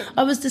just wanted, cute.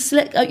 I was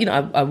dyslexic, you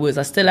know,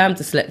 I still am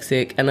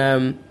dyslexic,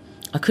 and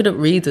I couldn't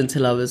read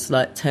until I was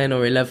like 10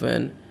 or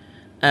 11,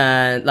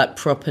 and like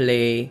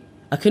properly,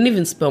 I couldn't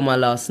even spell my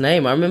last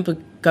name. I remember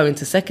going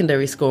to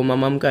secondary school and my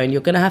mum going,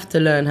 you're going to have to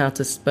learn how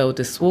to spell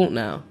the Swarte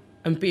now,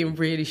 and being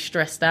really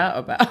stressed out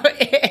about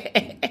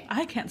it.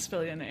 I can't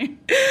spell your name.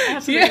 I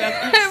have to look it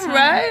up. Yeah,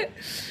 right?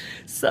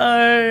 So,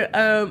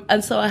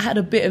 and so I had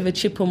a bit of a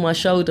chip on my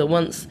shoulder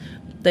once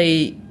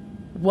we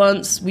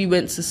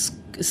went to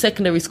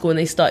secondary school and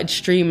they started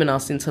streaming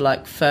us into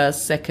like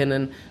first, second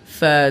and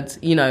third,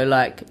 you know,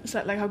 like... Is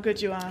that like how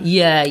good you are?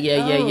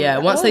 Yeah.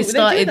 Once they do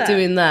started that.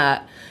 doing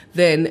that,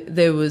 then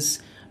there was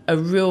a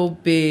real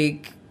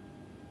big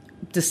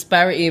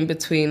disparity in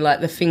between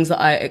like the things that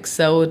I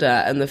excelled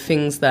at and the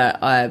things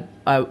that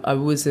I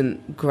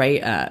wasn't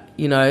great at,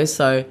 you know?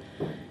 So,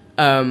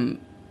 and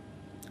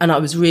I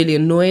was really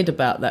annoyed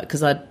about that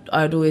because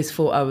I'd always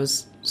thought I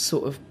was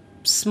sort of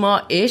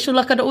smart-ish, or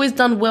like I'd always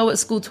done well at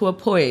school to a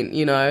point,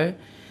 you know?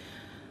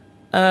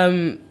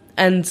 And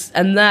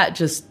that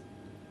just,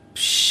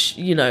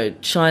 you know,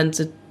 shines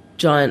a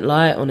giant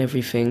light on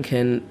everything.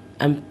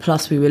 And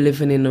plus we were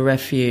living in a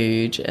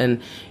refuge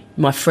and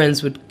my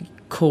friends would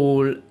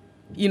call,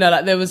 you know,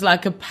 like there was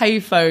like a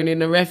payphone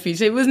in a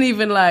refuge. It wasn't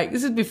even like,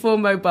 this is before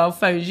mobile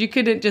phones. You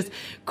couldn't just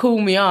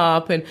call me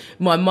up and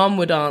my mum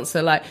would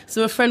answer. Like,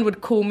 so a friend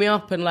would call me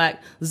up and like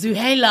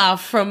Zuhaila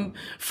from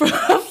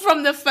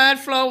the third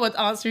floor would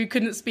answer, who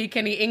couldn't speak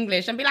any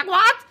English, and be like,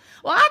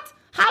 what?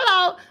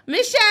 Hello,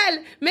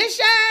 Michelle.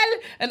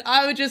 And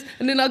I would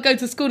and then I'd go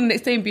to school the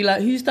next day and be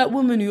like, who's that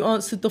woman who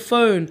answered the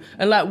phone?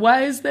 And like,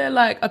 why is there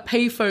like a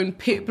payphone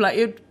pip? Like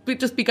it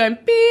would just be going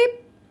beep,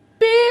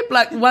 beep.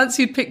 Like once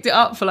you'd picked it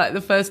up for like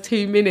the first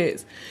 2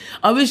 minutes,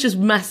 I was just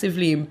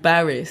massively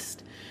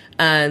embarrassed.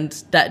 and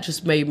that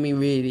just made me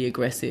really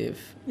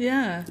aggressive.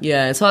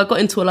 Yeah. So I got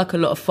into like a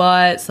lot of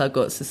fights. I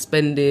got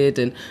suspended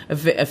and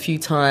a few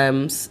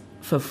times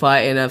for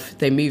fighting.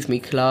 They moved me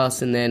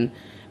class, and then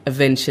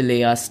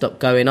eventually I stopped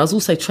going. I was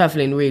also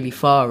travelling really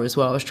far as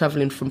well. I was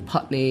travelling from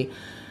Putney,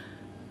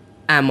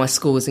 and my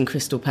school was in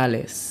Crystal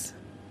Palace.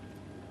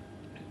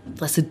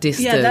 That's a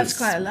distance. Yeah, that's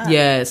quite a lot.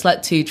 Yeah, it's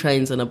like 2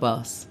 trains and a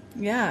bus.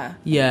 Yeah.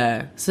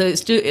 So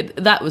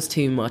that was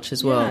too much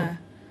as well. Yeah.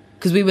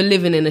 Because we were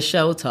living in a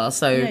shelter,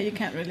 so Yeah, you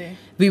can't really.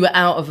 we were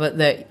out of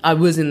it. I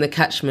was in the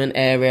catchment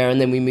area,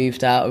 and then we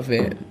moved out of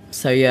it.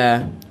 So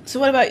yeah. So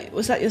what about,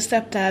 was that your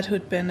stepdad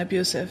who'd been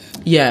abusive?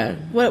 Yeah.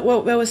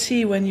 Where was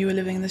he when you were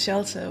living in the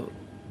shelter?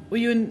 Were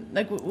you in,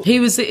 like...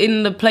 He was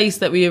in the place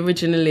that we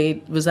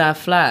originally was our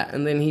flat,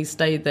 and then he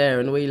stayed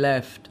there and we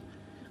left.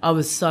 I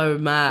was so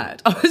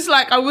mad. I was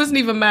like, I wasn't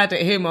even mad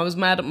at him. I was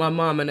mad at my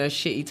mum and her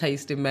shitty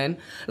taste in men.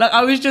 Like,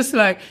 I was just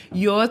like,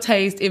 your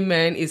taste in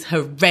men is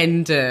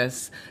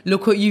horrendous.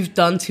 Look what you've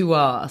done to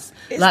us.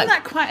 Isn't like,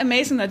 that quite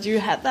amazing that you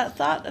had that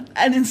thought?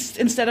 And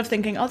instead of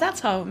thinking, oh, that's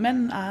how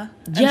men are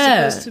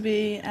Yeah. supposed to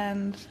be,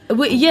 and...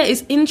 Well, yeah,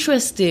 it's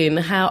interesting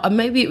how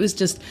maybe it was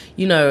just,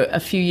 a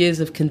few years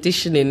of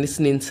conditioning,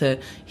 listening to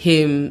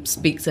him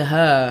speak to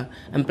her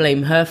and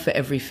blame her for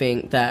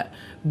everything, that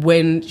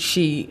when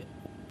she...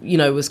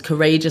 was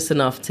courageous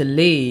enough to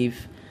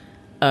leave,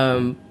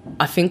 I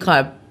think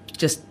I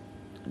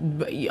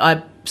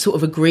sort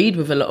of agreed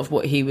with a lot of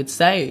what he would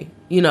say.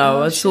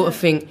 I sort of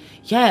think,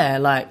 yeah,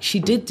 like, she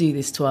did do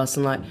this to us,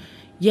 and like,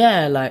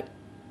 yeah, like,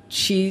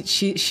 she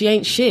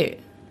ain't shit.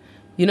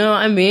 You know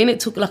what I mean? It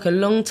took like a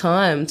long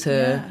time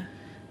to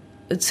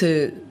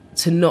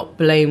not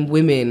blame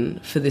women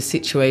for the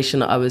situation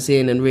that I was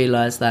in, and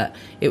realise that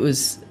it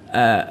was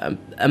a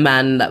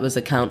man that was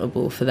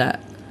accountable for that.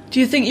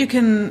 Do you think you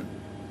can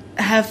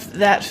have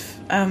that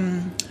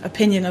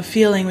opinion or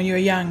feeling when you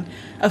were young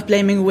of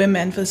blaming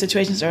women for the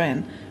situations they're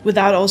in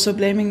without also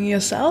blaming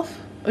yourself?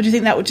 Or do you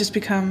think that would just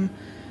become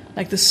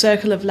like the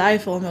circle of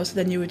life almost,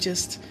 then you would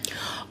just...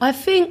 I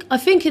think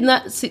in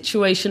that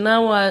situation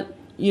now,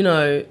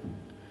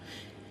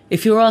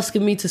 if you're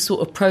asking me to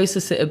sort of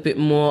process it a bit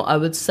more, I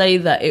would say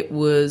that it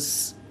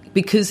was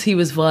because he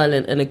was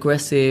violent and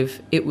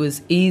aggressive, it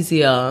was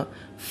easier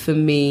for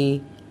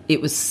me, it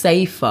was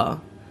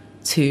safer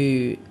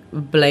to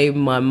blame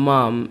my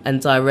mum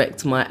and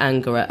direct my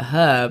anger at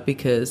her,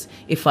 because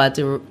if I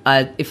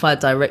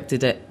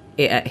directed it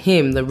at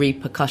him, the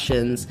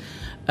repercussions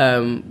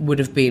would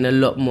have been a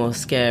lot more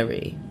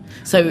scary.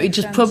 So it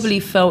just probably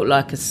felt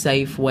like a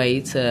safe way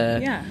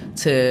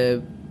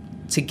to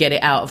get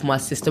it out of my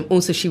system.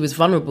 Also, she was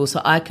vulnerable, so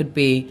I could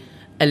be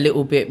a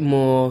little bit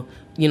more,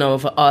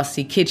 of an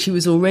arsey kid. She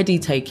was already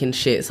taking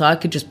shit, so I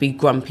could just be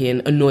grumpy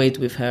and annoyed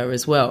with her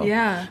as well.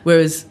 Yeah.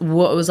 Whereas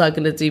what was I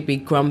going to do, be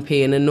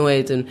grumpy and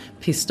annoyed and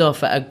pissed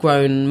off at a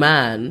grown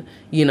man,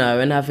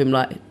 and have him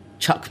like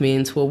chuck me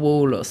into a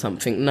wall or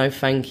something? No,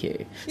 thank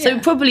you. Yeah. So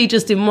probably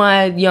just in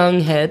my young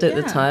head at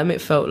the time, it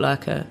felt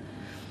like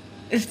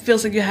it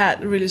feels like you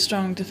had really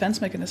strong defense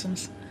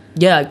mechanisms.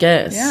 Yeah, I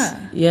guess.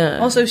 Yeah.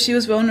 Also, if she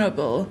was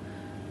vulnerable,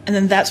 and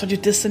then that's what you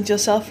distanced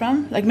yourself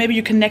from. Like, maybe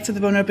you connected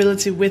the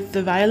vulnerability with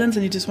the violence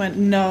and you just went,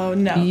 no.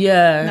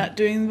 Yeah. Not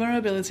doing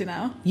vulnerability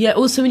now. Yeah,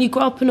 also when you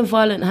grow up in a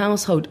violent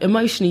household,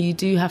 emotionally you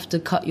do have to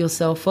cut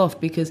yourself off,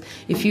 because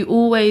if you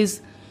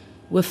always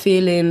were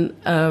feeling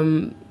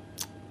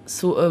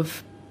sort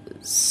of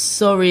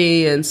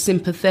sorry and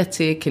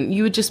sympathetic, and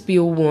you would just be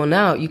all worn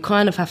out, you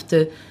kind of have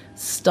to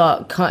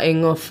start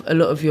cutting off a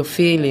lot of your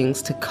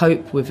feelings to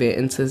cope with it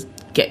and to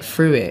get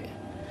through it,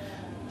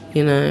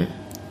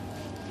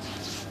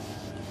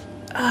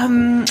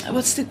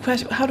 What's the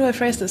question? How do I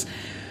phrase this?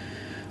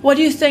 What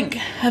do you think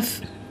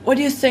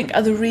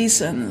are the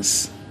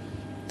reasons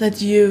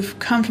that you've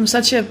come from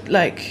such a,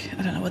 like,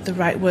 I don't know what the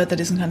right word that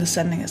isn't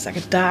condescending is, like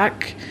a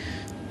dark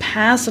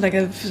past, or like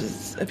a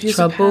abusive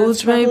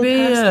troubled maybe,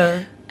 past,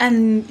 yeah.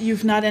 And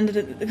you've not ended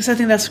it, because I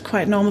think that's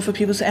quite normal for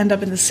people to end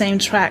up in the same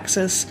tracks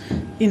as,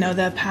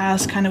 their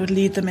past kind of would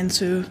lead them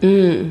into.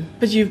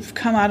 But you've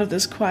come out of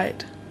this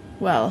quite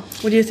well.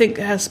 What do you think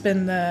has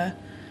been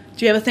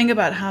do you ever think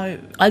about how...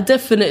 I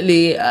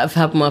definitely have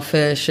had my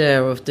fair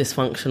share of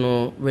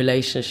dysfunctional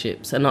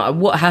relationships. And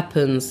what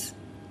happens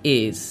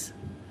is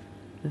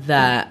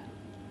that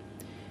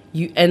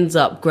you end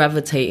up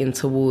gravitating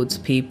towards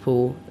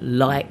people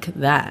like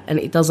that, and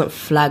it doesn't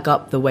flag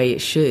up the way it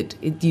should.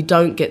 You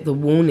don't get the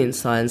warning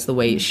signs the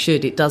way it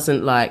should. It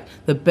doesn't, like,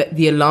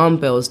 the alarm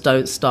bells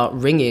don't start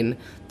ringing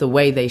the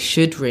way they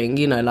should ring.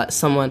 Like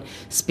someone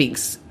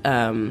speaks...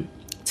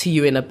 to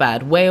you in a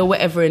bad way or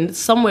whatever, and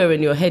somewhere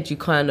in your head you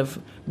kind of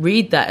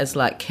read that as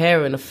like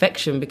care and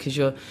affection, because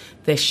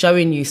they're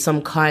showing you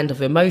some kind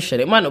of emotion.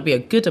 It might not be a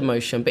good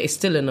emotion, but it's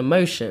still an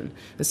emotion,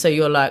 and so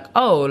you're like,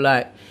 oh,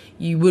 like,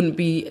 you wouldn't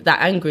be that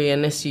angry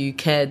unless you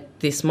cared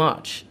this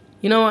much,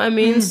 you know what I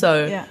mean?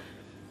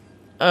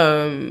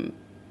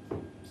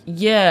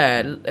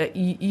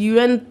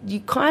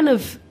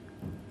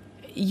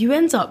 you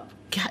end up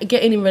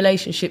getting in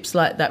relationships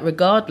like that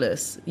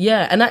regardless.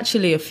 Yeah, and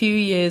actually a few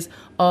years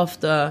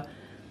after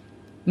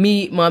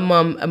me, my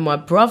mum and my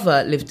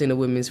brother lived in a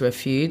women's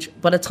refuge.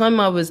 By the time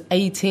I was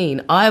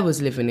 18, I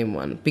was living in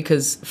one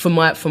because for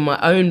my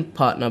own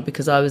partner,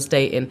 because I was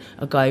dating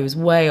a guy who was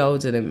way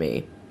older than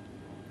me.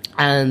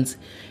 And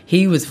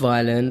he was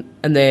violent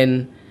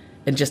and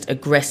just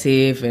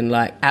aggressive and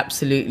like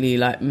absolutely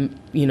like,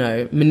 you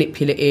know,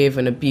 manipulative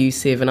and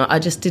abusive. And I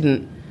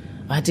didn't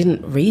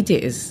read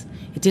it as,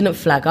 it didn't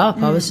flag up.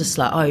 I was just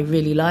like, oh, he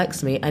really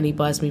likes me and he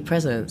buys me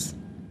presents.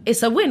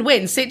 It's a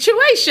win-win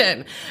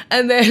situation.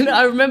 And then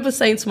I remember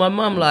saying to my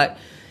mum, like,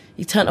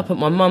 he turned up at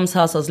my mum's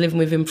house. I was living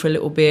with him for a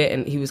little bit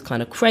and he was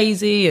kind of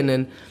crazy. And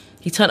then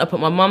he turned up at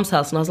my mum's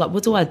house and I was like,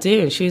 what do I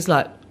do? And she was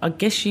like, I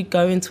guess you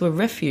go into a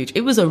refuge.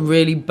 It was a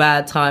really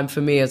bad time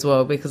for me as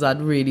well because I'd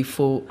really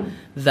thought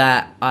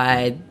that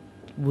I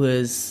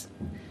was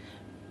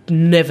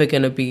never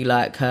going to be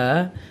like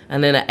her.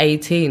 And then at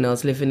 18, I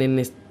was living in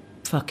this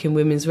fucking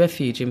women's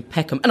refuge in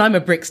Peckham. And I'm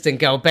a Brixton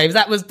girl, babes.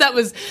 That was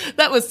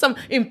some,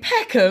 in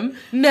Peckham,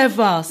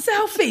 never,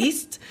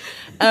 southeast.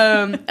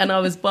 And I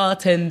was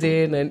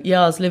bartending and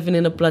I was living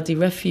in a bloody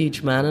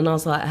refuge, man. And I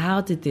was like,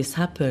 how did this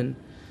happen?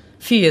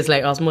 A few years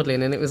later, I was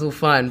modelling and it was all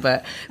fine.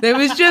 But there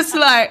was just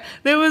like,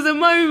 there was a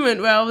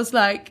moment where I was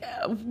like,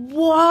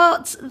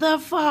 what the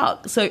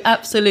fuck? So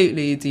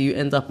absolutely, do you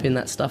end up in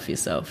that stuff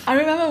yourself? I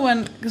remember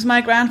when, because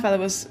my grandfather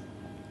was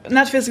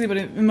not physically but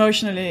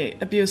emotionally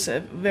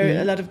abusive,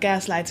 a lot of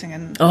gaslighting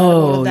and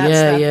all of that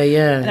stuff.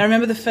 Yeah. And I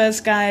remember the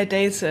first guy I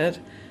dated,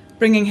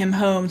 bringing him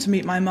home to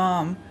meet my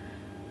mom,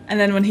 and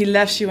then when he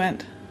left, she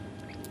went,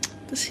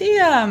 "Does he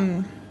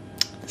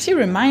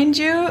remind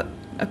you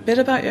a bit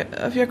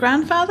of your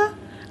grandfather?"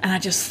 And I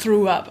just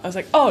threw up. I was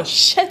like, "Oh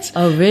shit!"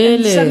 Oh really?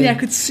 And suddenly I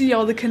could see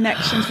all the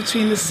connections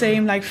between the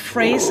same like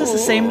phrases, the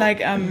same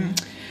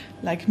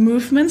like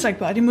movements, like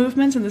body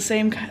movements, and the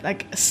same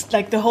like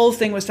the whole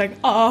thing was like,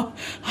 oh,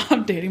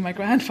 I'm dating my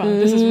grandfather.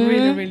 This is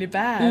really, really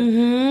bad.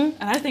 And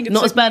I think it's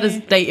not as bad as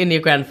dating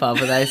your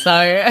grandfather though.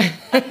 So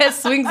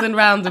swings and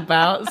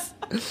roundabouts.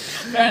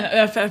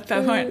 Fair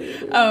point.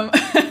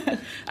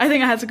 I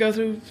think I had to go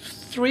through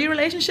 3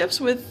 relationships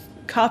with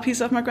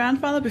copies of my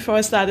grandfather before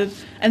I started,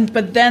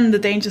 but then the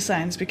danger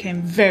signs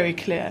became very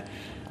clear.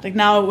 Like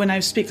now, when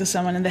I speak to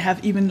someone and they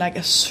have even like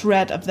a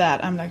shred of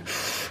that, I'm like,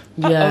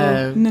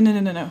 yeah,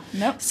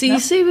 no. See, you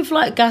see, with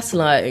like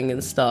gaslighting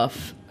and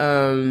stuff,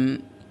 I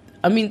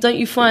mean, don't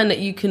you find that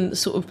you can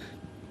sort of,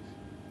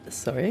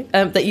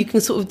 that you can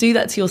sort of do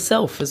that to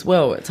yourself as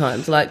well at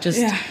times? Like just,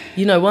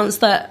 you know, once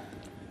that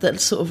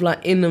sort of like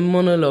inner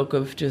monologue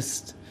of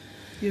just,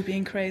 you're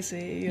being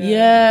crazy.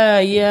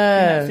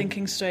 You're not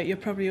thinking straight. You're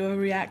probably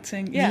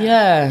overreacting.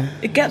 Yeah.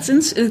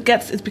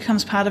 It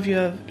becomes part of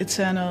your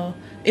internal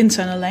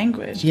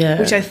language. Yeah.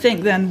 Which I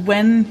think then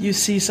when you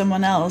see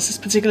someone else,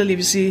 particularly if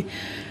you see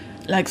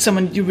like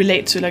someone you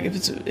relate to, like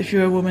if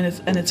you're a woman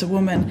and it's a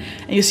woman,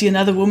 and you see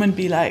another woman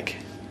be like,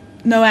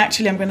 no,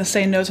 actually, I'm going to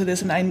say no to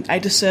this, and I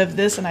deserve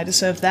this, and I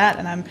deserve that,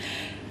 and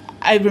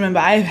I remember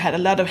I had a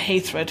lot of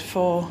hatred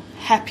for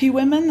happy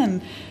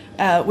women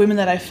and women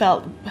that I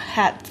felt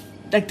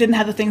didn't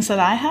have the things that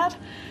I had,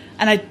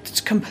 and I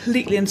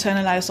completely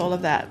internalized all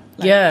of that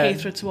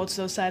hatred towards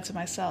those sides of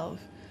myself.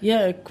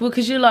 Yeah, well,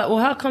 because you're like, well,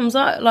 how comes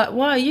why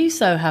are you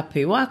so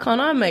happy? Why can't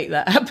I make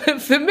that happen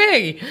for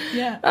me?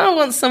 Yeah, I don't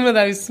want some of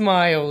those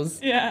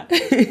smiles. Yeah.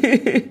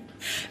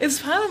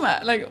 It's part of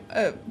my like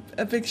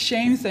a big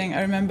shame thing.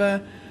 I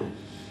remember,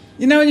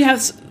 you know, when you have.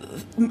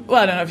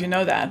 Well, I don't know if you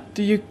know that.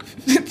 Do you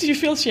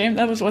feel shame?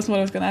 That was what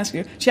I was going to ask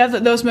you. Do you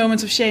have those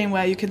moments of shame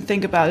where you can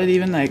think about it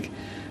even like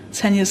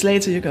 10 years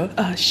later? You go,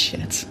 oh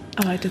shit,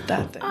 oh I did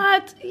that thing.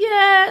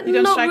 You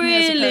don't not strike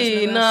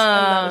really. Me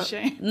as a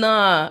person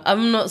nah.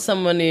 I'm not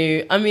someone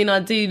who. I mean, I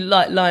do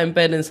like lie in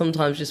bed and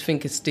sometimes just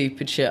think of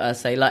stupid shit I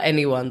say, like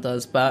anyone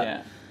does.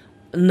 But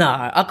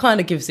I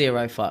kind of give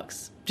 0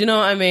 fucks. Do you know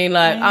what I mean?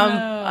 Like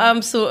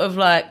I'm sort of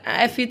like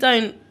if you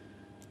don't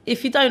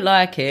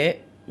like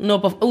it. No,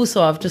 but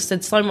also I've just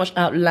said so much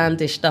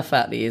outlandish stuff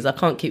out the years. I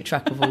can't keep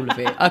track of all of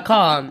it. I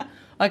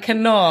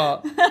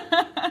cannot.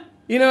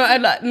 You know, I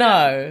like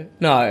no.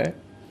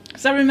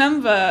 Because I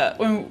remember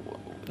when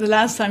the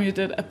last time you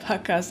did a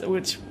podcast,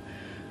 which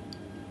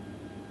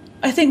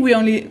I think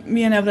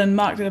me and Evelyn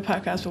Mark did a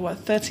podcast for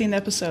 13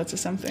 episodes or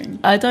something.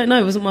 I don't know.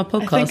 It wasn't my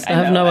podcast. I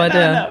have no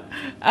idea.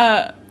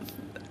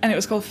 And it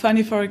was called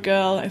Funny for a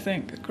Girl. I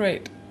think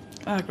great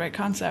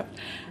concept.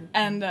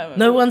 And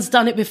no one's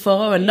done it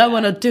before, and no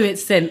one will do it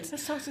since.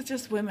 Let's talk to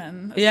just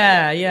women.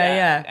 Yeah.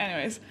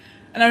 Anyways,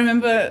 and I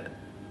remember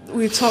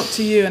we talked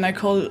to you, and I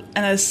called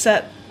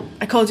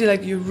you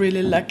like, you're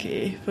really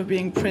lucky for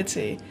being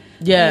pretty.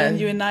 Yeah. And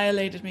then you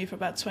annihilated me for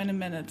about 20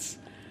 minutes.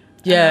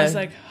 Yeah. And I was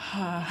like,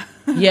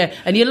 Yeah,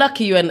 and you're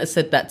lucky you hadn't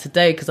said that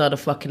today, because I'd have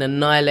fucking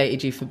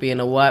annihilated you for being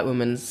a white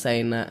woman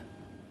saying that.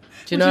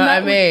 Do you know what I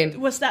mean?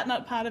 Was that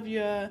not part of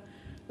your,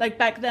 like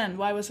back then?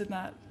 Why was it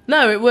not?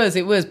 No, it was.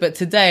 But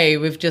today,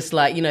 with just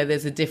like,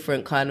 there's a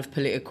different kind of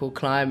political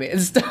climate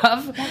and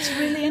stuff. That's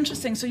really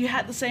interesting. So you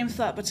had the same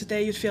thought, but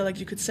today you'd feel like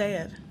you could say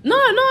it. No.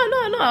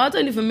 I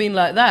don't even mean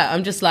like that.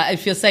 I'm just like,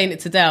 if you're saying it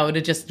today, I would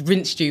have just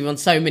rinsed you on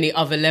so many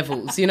other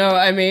levels. You know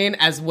what I mean?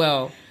 As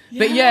well. Yeah.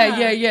 But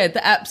yeah.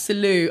 The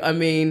absolute, I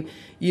mean,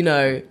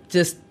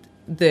 just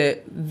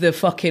the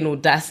fucking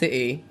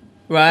audacity.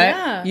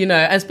 Right?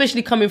 Yeah.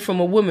 Especially coming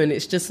from a woman,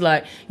 it's just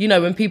like,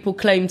 when people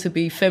claim to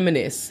be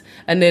feminists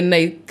and then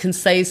they can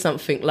say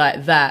something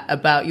like that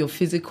about your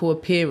physical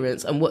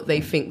appearance and what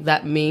they think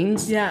that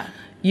means. Yeah.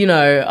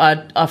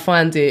 I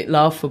find it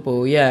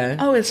laughable, yeah.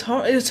 Oh, it's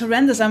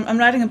horrendous. I'm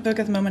writing a book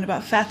at the moment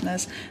about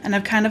fatness, and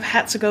I've kind of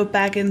had to go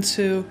back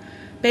into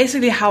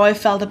basically how I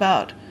felt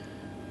about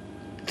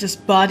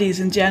just bodies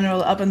in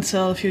general up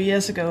until a few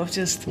years ago, of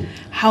just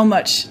how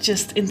much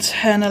just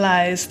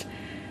internalized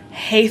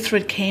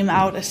hatred came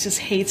out as just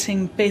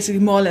hating basically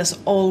more or less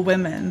all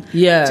women.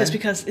 Yeah. Just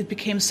because it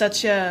became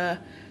such a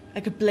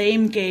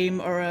blame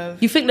game or a...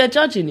 You think they're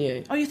judging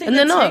you? Oh, you think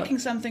they're taking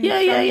something from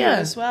you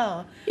as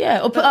well?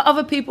 Yeah, or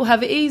other people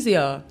have it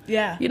easier.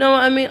 Yeah. You know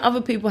what I mean?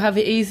 Other people have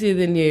it easier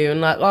than you,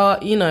 and like,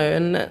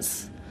 and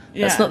that's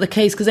not the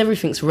case, because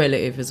everything's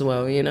relative as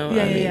well, you know what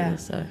I mean? Yeah.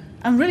 So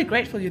I'm really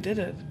grateful you did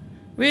it.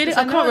 Really?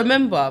 I can't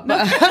remember,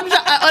 but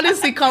I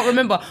honestly can't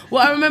remember.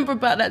 What I remember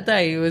about that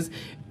day was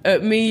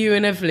me, you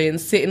and Evelyn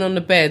sitting on the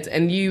bed,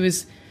 and you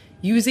was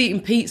eating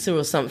pizza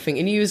or something,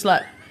 and you was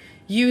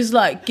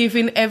like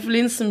giving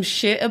Evelyn some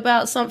shit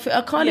about something.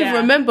 I can't even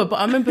remember, but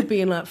I remember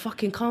being like,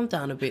 fucking calm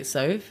down a bit,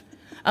 Soph.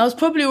 I was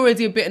probably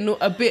already a bit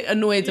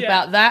annoyed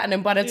about that, and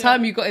then by the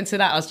time you got into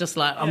that, I was just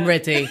like, I'm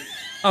ready.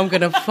 I'm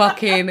going to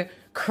fucking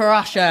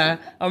crush her.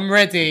 I'm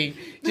ready.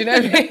 Do you know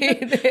what I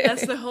mean?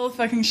 That's the whole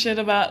fucking shit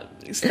about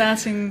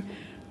starting...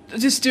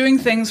 just doing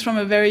things from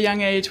a very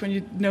young age when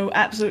you know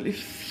absolutely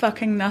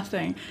fucking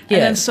nothing, and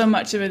then so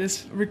much of it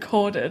is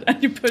recorded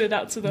and you put it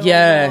out to the whole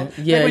world.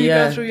 Like when you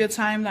go through your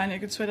timeline,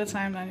 your Twitter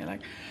timeline, you're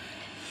like,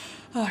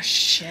 oh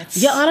shit.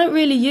 Yeah, I don't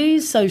really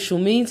use social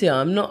media.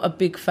 I'm not a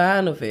big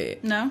fan of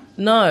it.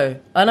 No,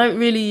 I don't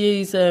really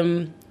use.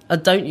 I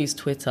don't use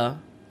Twitter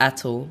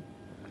at all.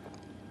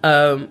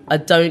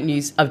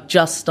 I've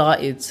just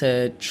started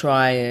to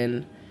try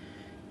and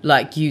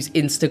like use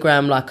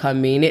Instagram, like I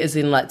mean it, as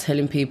in like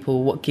telling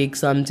people what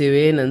gigs I'm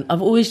doing, and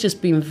I've always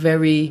just been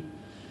very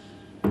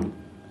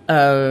but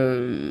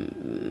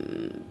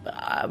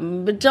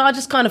I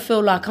just kind of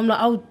feel like I'm like,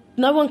 oh,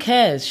 no one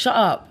cares, shut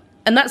up.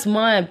 And that's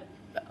my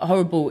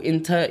horrible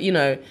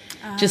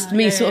just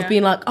me sort of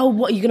being like, oh,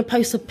 what, are you going to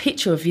post a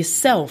picture of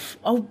yourself?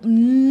 Oh,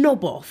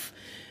 knob off.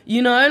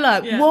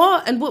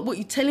 What? And what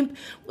you tell him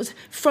was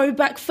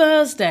Throwback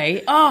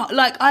Thursday? Oh,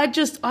 like I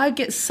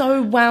get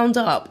so wound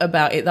up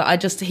about it that I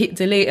just hit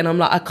delete, and I'm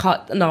like, I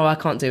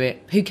can't do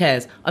it. Who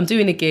cares? I'm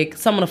doing a gig.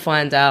 Someone will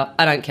find out.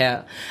 I don't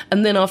care.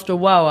 And then after a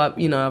while,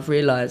 I've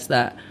realised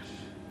that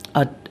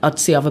I'd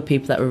see other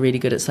people that were really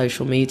good at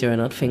social media, and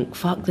I'd think,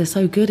 fuck, they're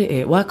so good at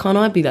it. Why can't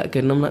I be that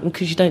good? And I'm like,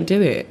 because you don't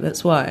do it.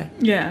 That's why.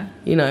 Yeah.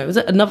 It was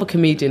another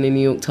comedian in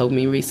New York told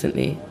me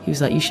recently. He was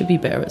like, you should be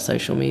better at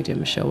social media,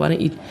 Michelle. Why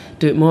don't you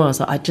do it more? I was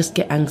like, I just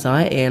get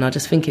anxiety and I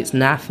just think it's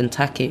naff and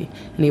tacky.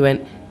 And he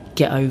went,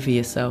 get over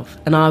yourself.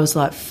 And I was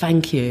like,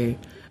 thank you.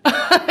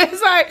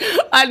 It's like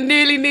I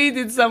nearly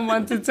needed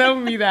someone to tell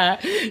me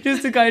that,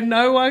 just to go,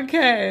 no one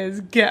cares,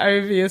 get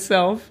over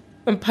yourself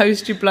and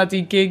post your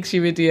bloody gigs,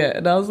 you idiot.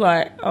 And I was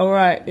like, all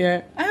right,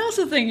 yeah. I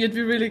also think you'd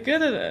be really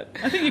good at it.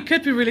 I think you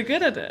could be really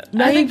good at it.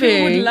 Maybe. I think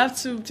people would love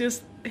to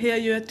just hear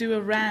you do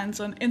a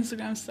rant on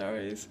Instagram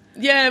stories.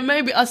 Yeah,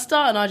 maybe. I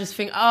start and I just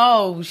think,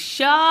 oh,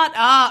 shut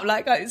up,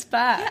 like it's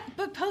bad. Yeah,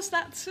 but post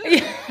that too.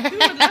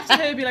 People would love to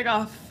hear you be like,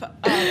 oh,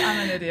 I'm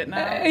an idiot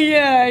now.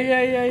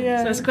 Yeah.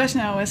 So there's a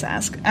question I always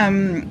ask,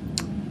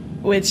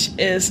 which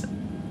is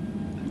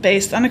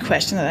based on a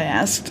question that I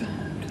asked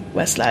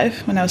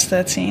Westlife when I was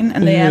 13,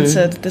 and they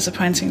answered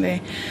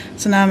disappointingly.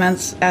 So now I'm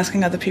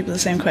asking other people the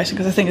same question,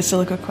 because I think it's still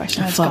a good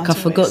question. Fuck, I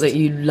forgot that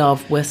you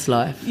love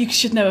Westlife. You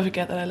should never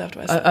forget that I loved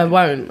Westlife. I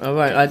won't.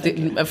 I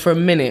didn't. For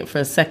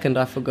a second,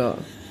 I forgot.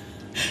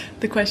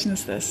 The question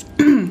is this.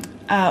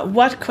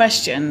 What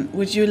question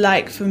would you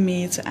like for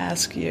me to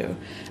ask you?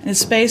 And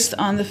it's based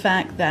on the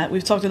fact that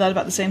we've talked a lot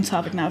about the same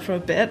topic now for a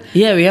bit.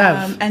 Yeah, we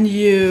have. And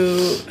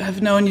you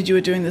have known you were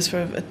doing this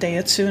for a day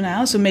or two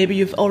now, so maybe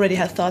you've already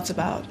had thoughts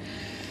about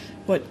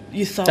what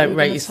you thought. Don't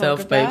rate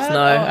yourself, babes.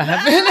 No, I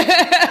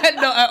haven't.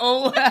 Not at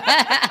all.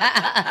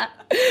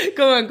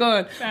 Go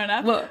on. Fair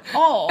enough. What?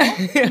 Or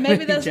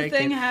maybe there's a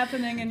thing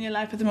happening in your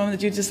life at the moment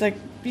that you just like.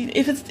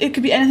 It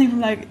could be anything from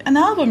like an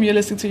album you're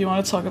listening to you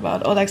want to talk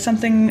about, or like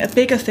a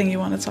bigger thing you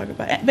want to talk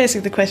about.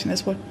 Basically, the question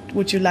is, what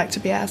would you like to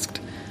be asked?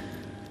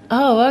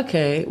 Oh,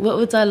 okay. What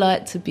would I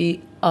like to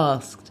be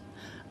asked?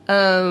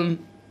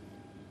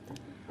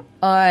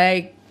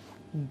 I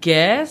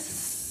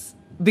guess,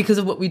 because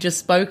of what we just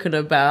spoken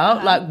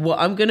about, like what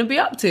I'm going to be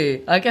up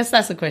to. I guess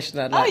that's a question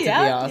I'd like to be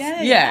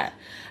asked.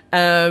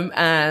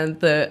 And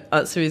the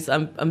answer is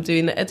I'm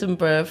doing the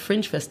Edinburgh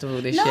Fringe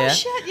Festival this year. No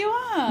shit, you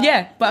are.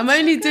 Yeah, but I'm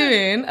only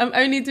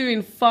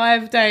doing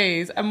 5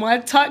 days, and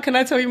can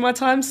I tell you my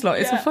time slot?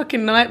 It's a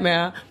fucking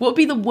nightmare. What would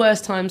be the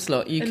worst time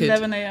slot you could?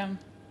 11 a.m.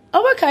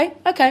 Oh, okay.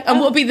 And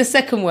what would be the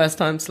second worst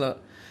time slot?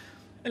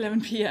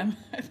 11 p.m.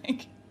 I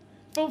think.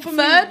 Well, for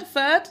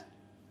Third?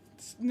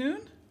 It's noon.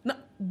 No,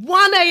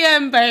 1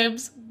 a.m.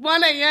 babes.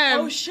 1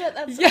 a.m. Oh shit!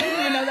 I didn't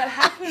even know that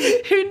happened.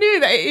 Who knew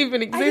that it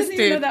even existed? I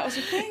didn't even know that was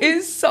a thing.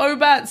 It's so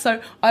bad. So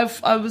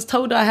I was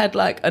told I had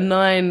like a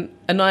 9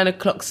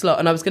 o'clock slot,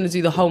 and I was going to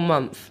do the whole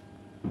month.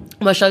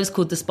 My show's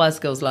called The Spice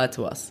Girls Lied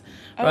to Us,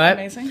 right?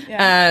 Amazing.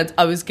 Yeah. And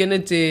I was going to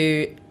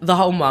do the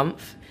whole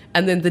month,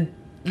 and then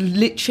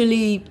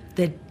literally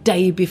the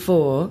day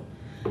before,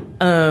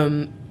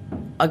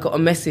 I got a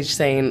message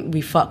saying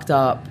we fucked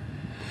up.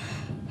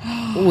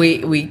 We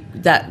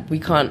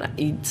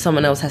can't.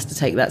 Someone else has to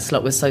take that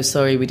slot. We're so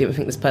sorry. We didn't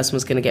think this person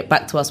was going to get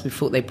back to us. We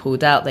thought they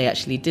pulled out. They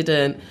actually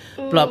didn't.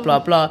 Blah blah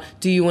blah.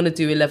 Do you want to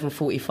do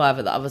 11:45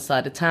 at the other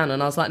side of town?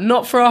 And I was like,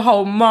 not for a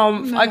whole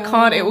month. No. I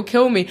can't. It will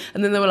kill me.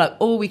 And then they were like,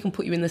 oh, we can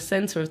put you in the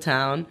centre of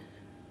town,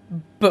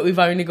 but we've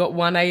only got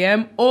 1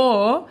 a.m.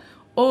 or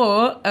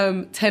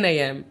 10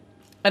 a.m.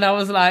 And I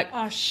was like,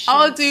 oh, shit.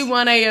 I'll do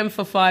 1 a.m.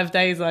 for 5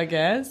 days, I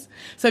guess.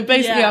 So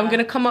basically, I'm going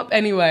to come up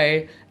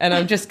anyway, and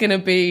I'm just going to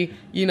be,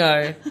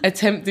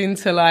 attempting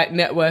to, like,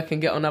 network and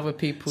get on other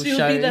people's shows.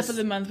 So you'll be there for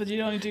the month, but you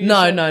don't only do your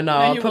No. show.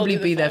 I'll probably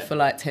be there for,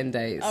 like, 10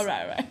 days. Oh,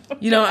 right.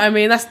 You know what I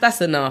mean?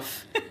 That's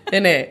enough,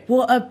 isn't it?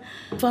 What a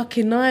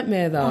fucking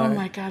nightmare, though. Oh,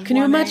 my God. Can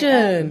you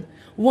imagine?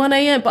 1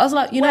 a.m. But I was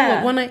like, you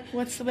know what?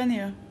 What's the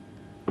venue?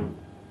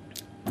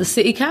 The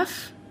City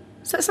Caf.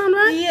 Does that sound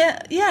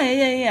right?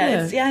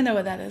 Yeah. I know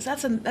what that is.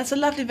 That's a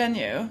lovely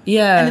venue.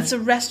 Yeah. And it's a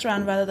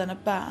restaurant rather than a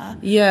bar.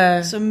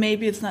 Yeah. So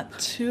maybe it's not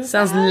too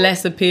Sounds bad.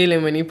 less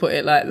appealing when you put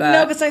it like that.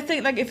 No, because I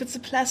think, like, if it's a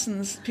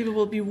Pleasance, people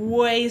will be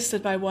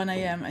wasted by 1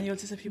 a.m. and you'll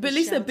just have people But at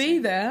least they'll be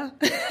there.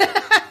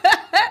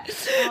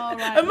 Oh,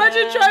 right,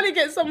 Imagine trying to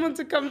get someone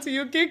to come to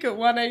your gig at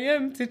 1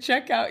 a.m. to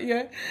check out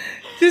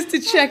just to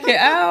check it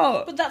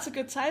out. But that's a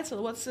good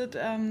title. What's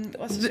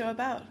the show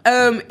about?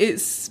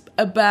 It's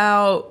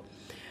about...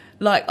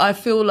 Like I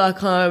feel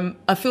like I'm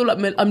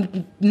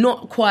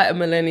not quite a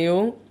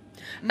millennial,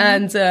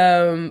 and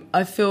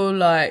I feel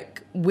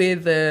like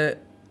we're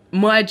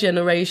my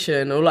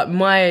generation, or like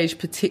my age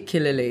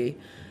particularly,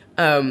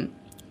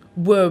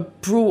 were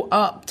brought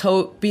up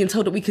being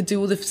told that we could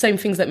do all the same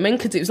things that men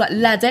could do. It was like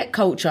ladette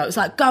culture. It was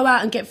like go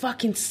out and get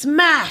fucking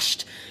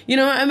smashed. You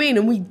know what I mean?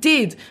 And we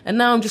did. And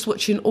now I'm just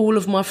watching all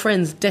of my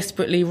friends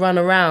desperately run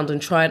around and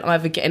try and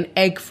either get an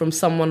egg from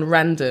someone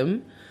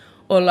random,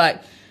 or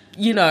like,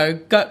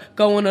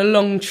 go on a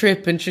long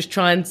trip and just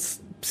try and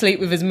sleep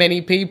with as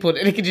many people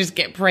that they could just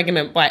get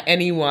pregnant by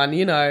anyone,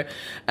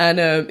 And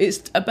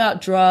it's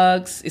about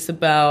drugs. It's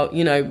about,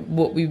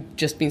 what we've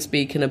just been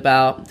speaking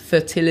about,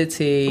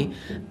 fertility,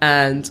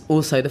 and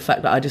also the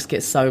fact that I just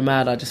get so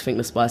mad. I just think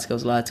the Spice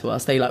Girls lied to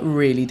us. They like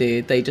really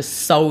did. They just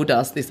sold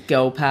us this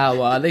girl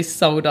power. They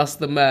sold us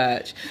the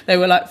merch. They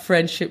were like,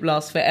 friendship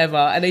lasts forever.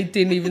 And they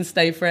didn't even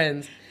stay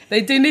friends. They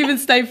didn't even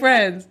stay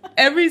friends.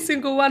 Every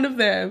single one of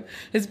them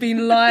has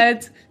been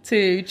lied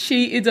to,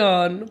 cheated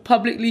on,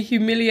 publicly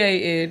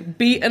humiliated,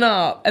 beaten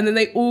up, and then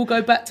they all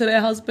go back to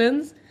their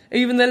husbands,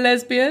 even the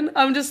lesbian.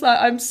 I'm just like,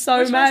 I'm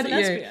so mad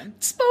at you.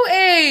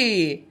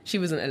 Sporty! She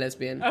wasn't a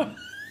lesbian. Oh.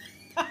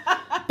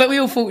 But we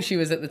all thought she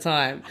was at the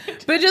time.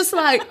 But just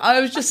like,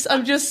 I'm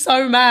just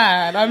so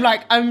mad.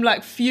 I'm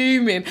like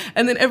fuming.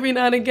 And then every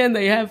now and again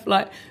they have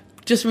like,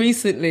 just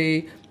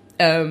recently,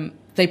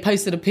 they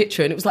posted a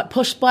picture and it was like,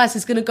 Posh Spice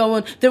is going to go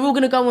on, they're all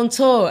going to go on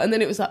tour. And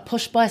then it was like,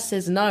 Posh Spice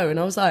says no. And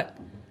I was like,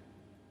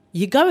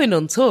 you're going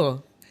on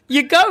tour.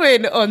 You're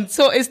going on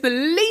tour. It's the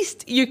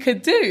least you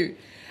could do.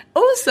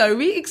 Also,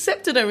 we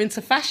accepted her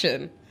into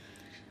fashion,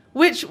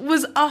 which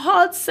was a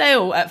hard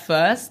sale at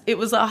first. It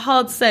was a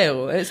hard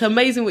sale. It's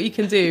amazing what you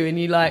can do when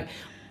you like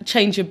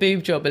change your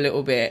boob job a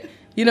little bit.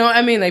 You know what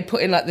I mean? They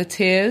put in like the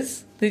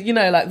tears.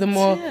 Like the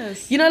more,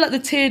 tears. Like the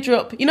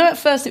teardrop. At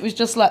first it was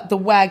just like the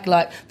wag,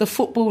 like the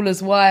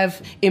footballer's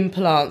wife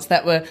implants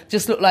that were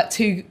just looked like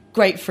two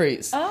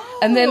grapefruits. Oh.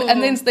 And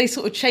then they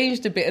sort of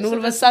changed a bit, and all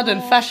of a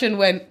sudden fashion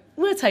went,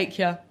 we'll take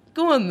you.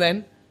 Go on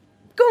then.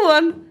 Go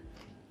on.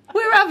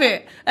 We'll have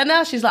it. And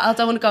now she's like, I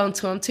don't want to go on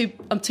tour.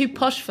 I'm too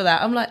posh for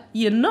that. I'm like,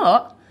 you're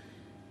not.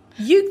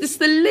 It's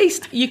the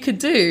least you could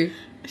do.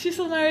 She's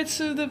still married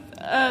to the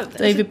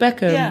David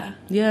Beckham.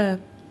 Yeah.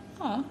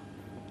 Oh,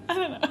 I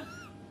don't know.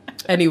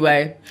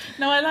 Anyway.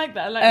 No, I like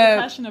that. I like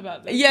the passion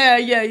about this.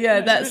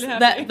 Yeah.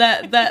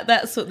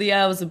 That's what the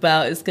hour's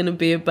about. It's going to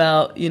be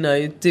about,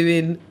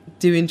 doing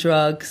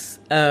drugs,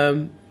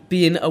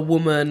 being a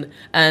woman,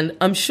 and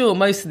I'm sure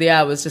most of the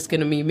hour's just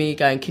going to be me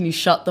going, can you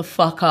shut the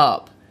fuck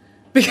up?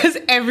 Because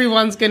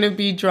everyone's going to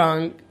be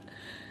drunk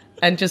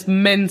and just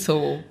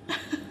mental.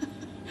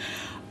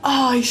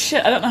 Oh,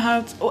 shit. I don't know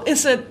how...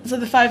 Is it... So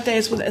the 5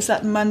 days, is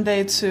that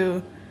Monday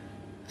to...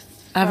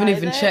 I haven't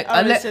even checked.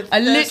 I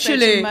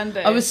literally...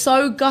 I was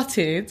so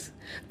gutted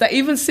that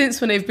even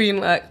since when they've been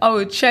like,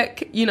 oh,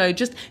 check, you know,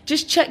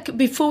 just check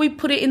before we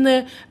put it in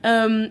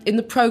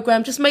the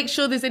program, just make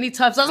sure there's any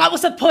times. I was like,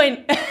 what's the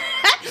point?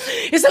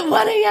 It's at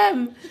 1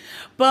 a.m.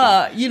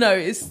 But, you know,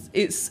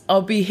 it's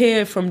I'll be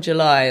here from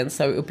July, and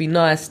so it'll be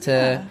nice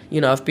to,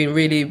 you know, I've been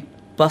really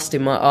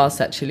busting my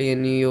ass actually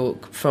in New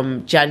York.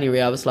 From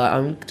January I was like,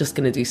 I'm just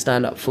going to do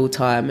stand-up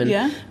full-time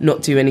and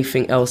not do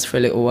anything else for a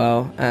little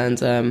while.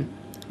 And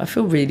I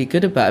feel really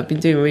good about it. I've been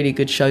doing really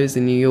good shows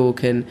in New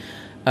York, and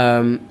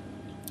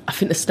I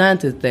think the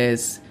standard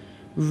there's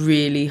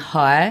really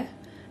high,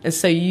 and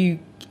so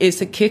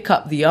it's a kick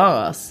up the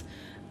arse,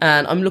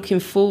 and I'm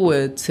looking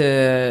forward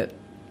to...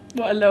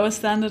 What, a lower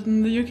standard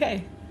in the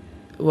UK?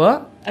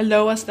 What? A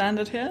lower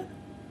standard here?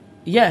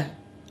 Yeah.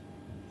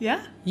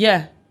 Yeah?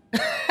 Yeah.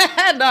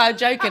 No, I'm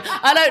joking.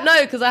 I don't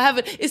know, because I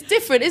haven't... It's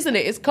different, isn't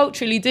it? It's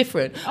culturally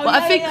different. Oh,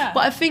 but yeah,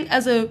 I think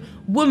as a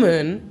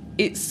woman,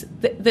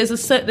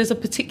 there's a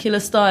particular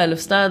style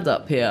of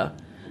stand-up here.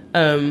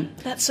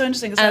 That's so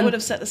interesting, because I would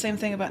have said the same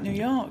thing about New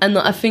York. And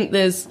I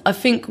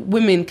think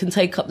women can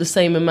take up the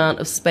same amount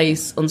of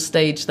space on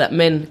stage that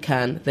men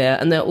can there,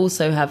 and they'll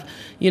also have,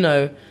 you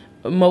know,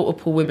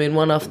 multiple women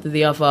one after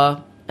the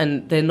other,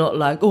 and they're not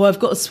like, oh, I've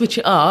got to switch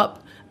it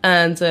up.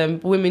 And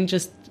women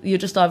you're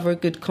just either a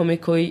good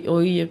comic or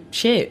you're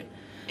shit.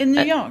 In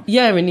New York?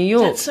 Yeah, in New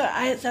York.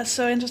 That's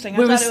so interesting.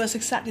 Whereas I thought it was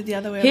exactly the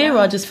other way here, around.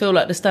 I just feel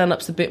like the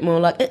stand-up's a bit more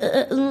like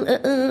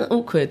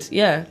awkward.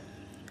 Yeah.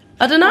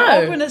 I don't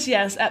know. Awkwardness,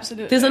 yes,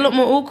 absolutely. There's a lot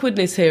more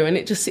awkwardness here, and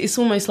it's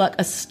almost like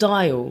a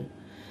style.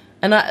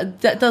 And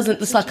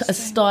it's like a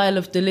style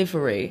of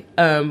delivery,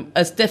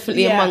 as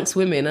definitely amongst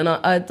women. And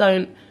I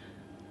don't...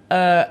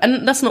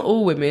 and that's not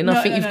all women.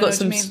 I think you've got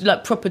some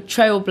like proper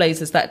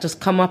trailblazers that just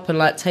come up and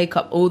like take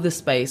up all the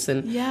space.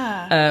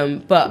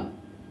 And but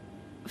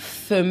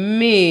for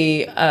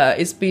me,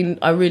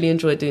 I really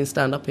enjoy doing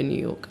stand up in New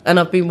York, and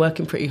I've been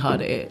working pretty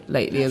hard at it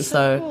lately. That's and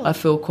so cool. I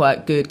feel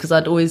quite good, because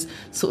I'd always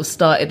sort of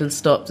started and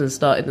stopped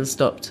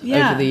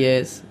over the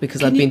years,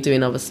 because I've been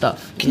doing other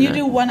stuff. Can you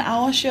do 1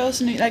 hour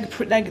shows,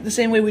 like the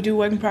same way we do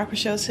work in progress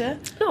shows here?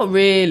 Not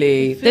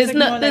really. There's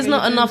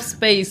not enough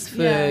space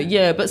for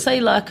but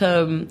say like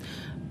I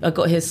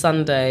got here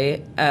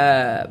Sunday,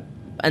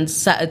 and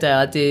Saturday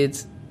I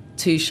did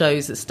 2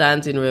 shows at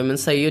Standing Room, and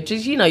so you're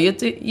just, you know,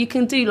 you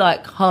can do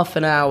like half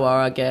an hour,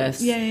 I guess.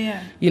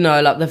 Yeah. You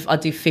know, like I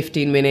do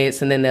 15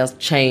 minutes, and then they'll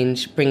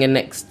change, bring a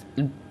next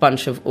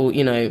bunch of,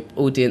 you know,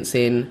 audience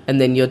in,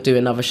 and then you'll do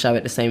another show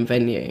at the same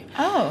venue.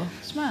 Oh,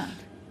 smart.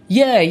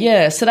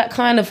 Yeah. So that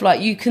kind of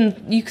like you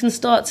can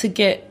start to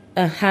get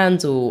a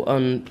handle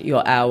on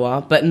your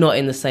hour, but not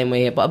in the same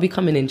way here. But I'll be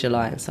coming in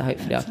July, so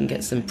hopefully I can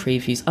get some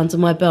previews under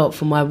my belt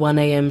for my 1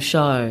 a.m.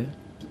 show.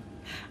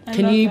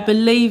 Can you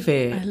believe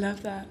it? I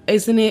love that.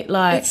 Isn't it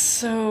like...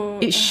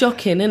 It's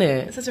shocking, isn't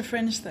it? It's such a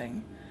fringe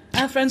thing. I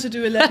have friends who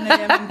do 11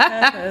 a.m. on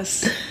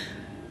purpose.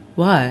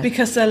 Why?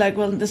 Because they're like,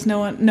 well, there's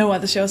no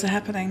other shows are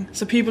happening.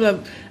 So people are,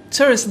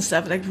 tourists and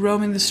stuff, like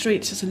roaming the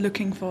streets just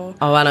looking for...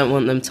 Oh, I don't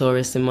want them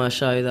tourists in my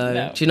show, though.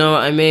 No. Do you know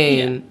what I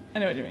mean? Yeah, I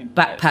know what you mean.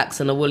 Backpacks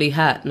and a woolly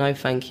hat. No,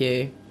 thank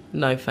you.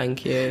 No,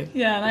 thank you.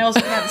 Yeah, and I also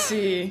can't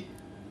see...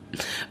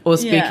 Or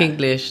speak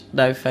English.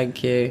 No,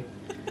 thank you.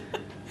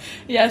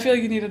 Yeah, I feel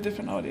like you need a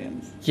different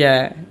audience.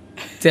 Yeah,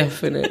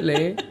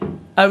 definitely.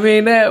 I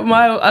mean,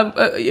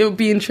 it'll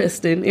be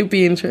interesting.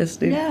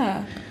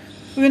 Yeah.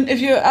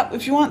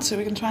 If you want to,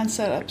 we can try and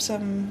set up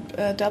some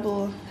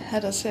double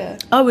headers here.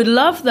 I would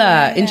love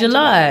that in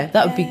July.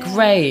 That would be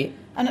great.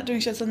 I'm not doing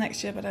shows till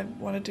next year, but I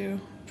want to do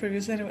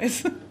previews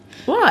anyways.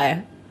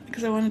 Why?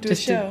 Because I want to do a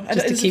show.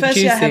 It's the first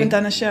year I haven't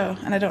done a show,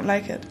 and I don't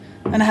like it.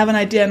 And I have an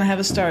idea and I have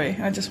a story,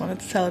 and I just wanted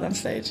to tell it on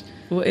stage.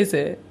 What is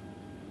it?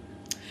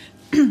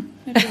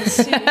 Maybe we'll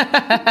see.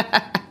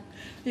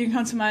 You can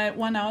come to my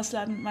 1 hour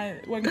slot, my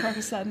working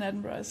progress slot in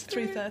Edinburgh. It's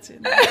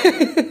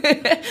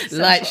 3:30.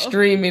 Light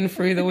streaming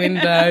through the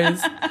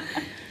windows.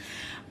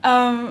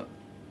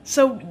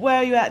 So where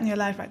are you at in your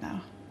life right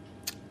now?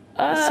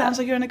 It sounds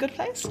like you're in a good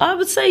place. I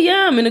would say,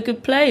 yeah, I'm in a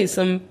good place.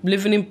 I'm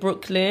living in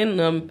Brooklyn.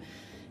 I'm,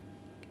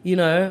 you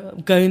know,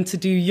 going to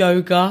do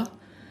yoga,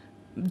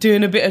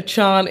 doing a bit of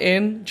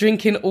chanting,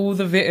 drinking all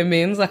the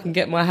vitamins I can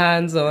get my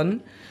hands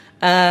on,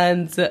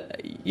 and,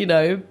 you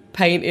know,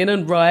 painting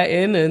and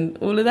writing and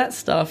all of that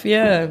stuff.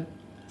 Yeah.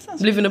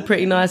 Living a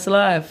pretty nice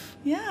life.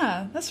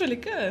 Yeah, that's really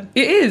good.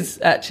 It is,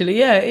 actually.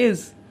 Yeah, it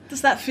is.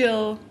 Does that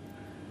feel...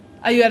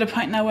 Are you at a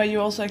point now where you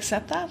also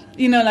accept that?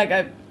 You know,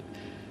 like,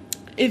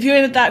 if you're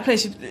in a dark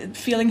place,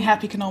 feeling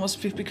happy can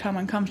almost become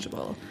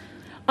uncomfortable.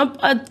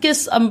 I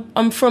guess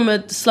I'm from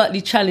a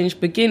slightly challenged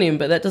beginning,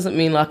 but that doesn't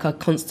mean like I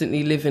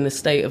constantly live in a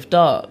state of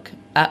dark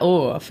at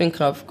all. I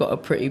think I've got a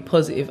pretty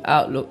positive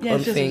outlook on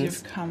things. Like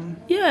you've come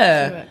through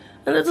it.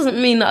 And that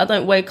doesn't mean that I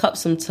don't wake up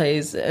some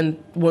days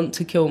and want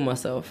to kill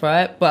myself,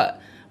 right? But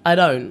I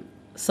don't.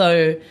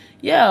 So,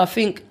 yeah, I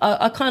think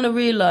I kind of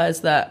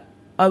realised that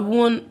I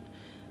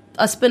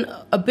spent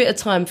a bit of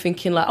time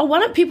thinking like, oh, why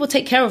don't people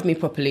take care of me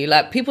properly?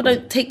 Like, people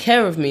don't take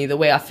care of me the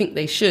way I think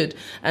they should.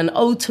 And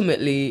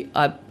ultimately,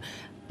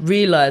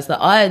 realised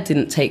that I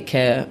didn't take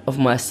care of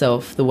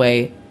myself the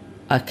way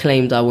I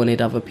claimed I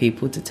wanted other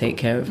people to take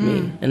care of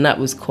me. And that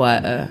was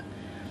quite a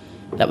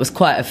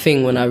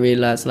thing when I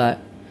realised, like,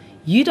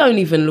 you don't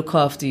even look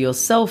after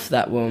yourself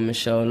that well,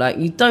 Michelle. Like,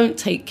 you don't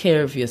take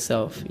care of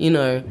yourself, you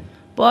know.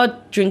 By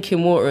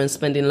drinking water and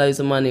spending loads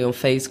of money on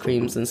face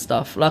creams and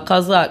stuff. Like, I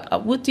was like,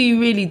 what do you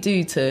really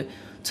do to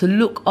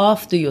look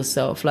after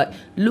yourself? Like,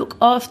 look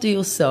after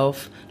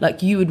yourself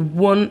like you would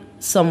want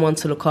someone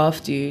to look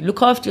after you.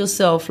 Look after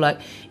yourself like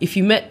if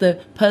you met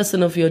the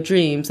person of your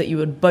dreams, that you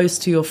would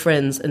boast to your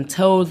friends and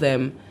tell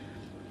them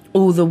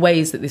all the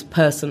ways that this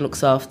person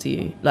looks after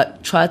you.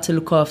 Like, try to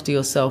look after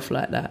yourself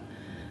like that.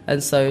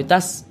 And so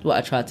that's what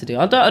I try to do.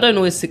 I don't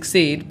always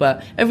succeed,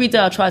 but every day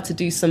I try to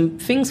do some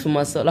things for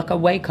myself. Like, I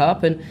wake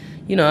up and,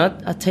 you know,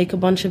 I take a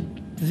bunch of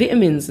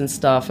vitamins and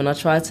stuff, and I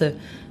try to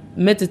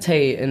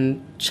meditate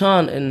and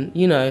chant and,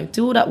 you know,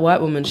 do all that white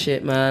woman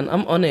shit, man.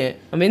 I'm on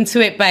it. I'm into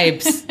it,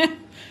 babes. I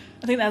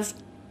think that's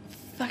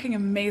fucking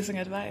amazing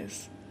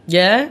advice.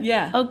 Yeah?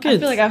 Yeah. Oh, good. I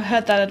feel like I've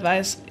heard that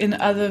advice in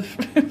other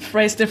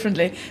phrased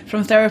differently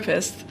from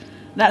therapists.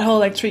 That whole,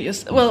 like, treat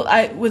yourself. Well,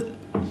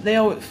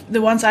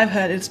 the ones I've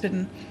heard, it's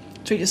been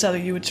treat yourself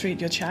like you would treat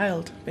your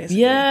child,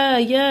 basically.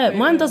 Yeah.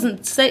 Mine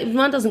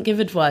doesn't give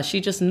advice. She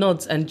just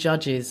nods and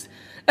judges.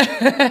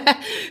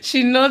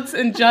 She nods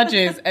and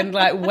judges and,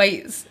 like,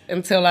 waits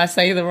until I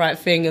say the right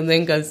thing and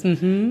then goes,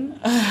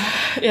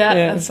 Yeah,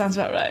 that sounds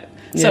about right.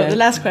 So the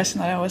last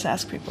question I always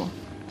ask people.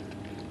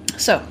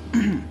 So,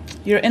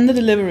 you're in the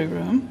delivery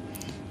room,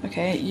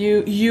 okay?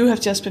 You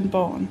have just been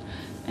born,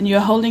 and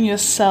you're holding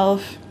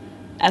yourself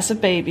as a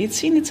baby,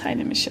 teeny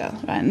tiny Michelle,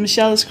 right? And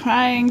Michelle is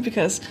crying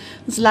because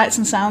there's lights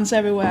and sounds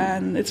everywhere,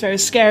 and it's very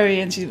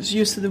scary, and she was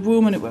used to the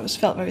womb, and it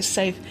felt very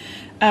safe.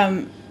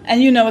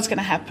 And you know what's going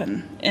to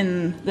happen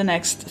in the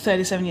next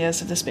 37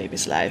 years of this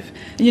baby's life.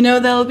 And you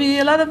know there'll be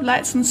a lot of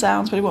lights and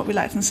sounds, but it won't be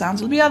lights and sounds.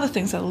 There'll be other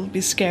things that will be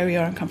scary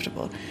or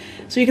uncomfortable.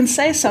 So you can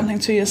say something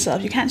to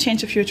yourself. You can't change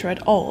the future at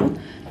all,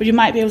 but you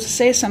might be able to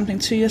say something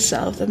to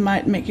yourself that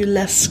might make you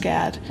less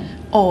scared.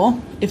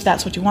 Or, if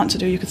that's what you want to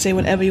do, you could say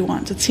whatever you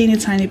want. To teeny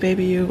tiny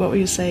baby you, what would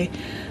you say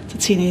to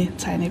teeny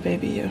tiny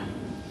baby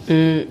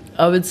you?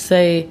 I would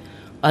say,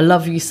 I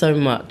love you so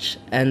much,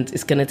 and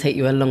it's going to take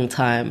you a long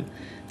time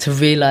to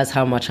realise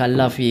how much I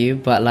love you,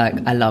 but, like,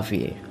 I love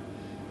you.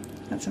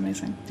 That's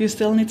amazing. Do you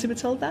still need to be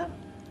told that?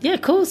 Yeah,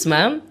 of course,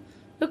 man.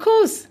 Of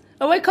course.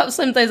 I wake up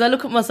some days, I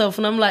look at myself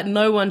and I'm like,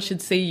 no one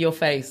should see your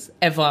face,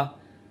 ever.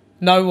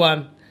 No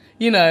one.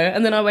 You know,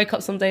 and then I wake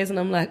up some days and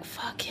I'm like,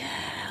 fuck yeah,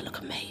 I look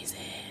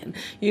amazing.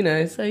 You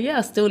know, so yeah,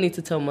 I still need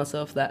to tell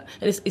myself that.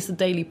 And it's a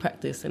daily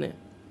practice, isn't it?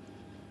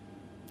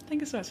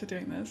 Thank you so much for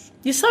doing this.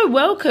 You're so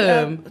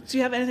welcome. Do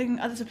you have anything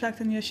other to plug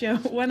than your show?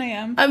 1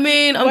 a.m. I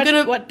mean, I'm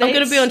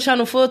gonna be on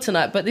Channel 4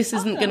 tonight, but this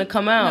isn't gonna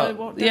come out.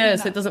 No,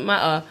 so it doesn't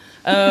matter.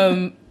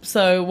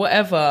 So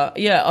whatever.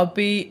 Yeah, I'll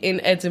be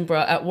in Edinburgh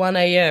at 1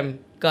 a.m.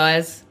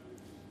 Guys,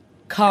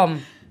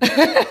 come.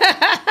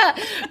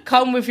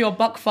 Come with your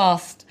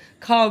buckfast.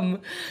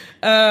 Come.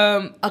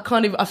 I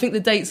can't even. I think the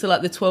dates are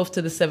like the 12th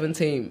to the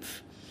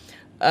 17th.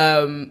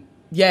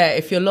 Yeah,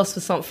 if you're lost for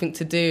something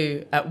to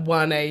do at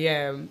 1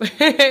 a.m,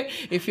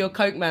 if your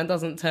Coke man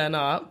doesn't turn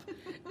up,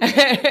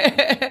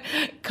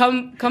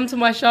 come to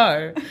my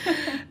show.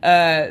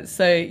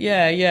 So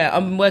yeah,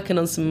 I'm working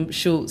on some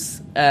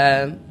shorts,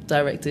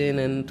 directing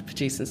and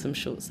producing some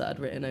shorts that I'd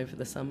written over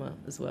the summer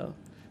as well.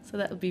 So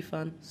that would be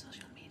fun.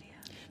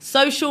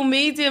 Social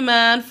media,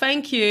 man.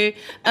 Thank you.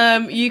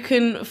 You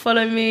can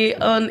follow me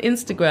on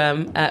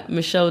Instagram at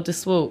Michelle de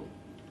Swarte.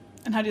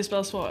 And how do you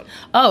spell Swarte?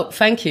 Oh,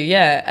 thank you.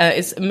 Yeah,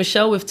 it's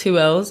Michelle with 2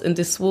 L's, and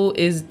de Swarte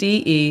is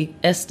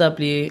DeSwarte.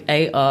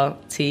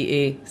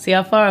 See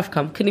how far I've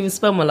come. Couldn't even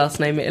spell my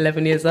last name at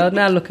 11 years old.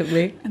 Now look at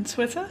me. And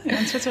Twitter? You're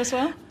on Twitter as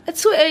well?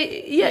 Twitter,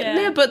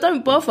 yeah, but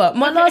don't bother.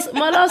 My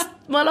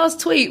last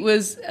tweet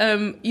was,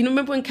 you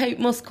remember when Kate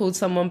Moss called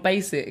someone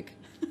basic?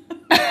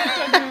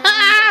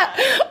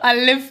 I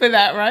live for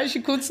that, right?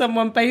 She called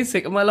someone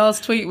basic, and my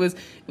last tweet was,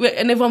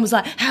 and everyone was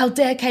like, how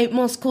dare Kate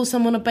Moss call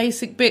someone a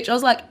basic bitch? I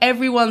was like,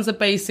 everyone's a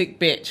basic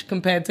bitch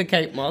compared to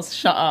Kate Moss.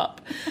 Shut up.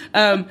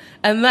 And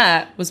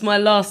that was my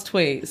last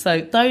tweet.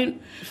 So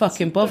don't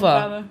fucking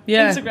bother.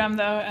 Yeah. Instagram,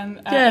 though, and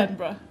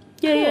Edinburgh.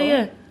 Yeah, cool.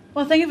 yeah.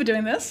 Well, thank you for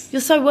doing this.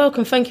 You're so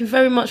welcome. Thank you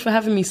very much for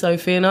having me,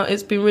 Sophie. And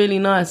it's been really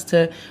nice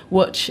to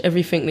watch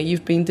everything that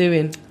you've been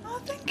doing.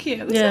 Oh, thank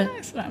you. That's so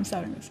nice. Right, I'm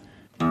starting this.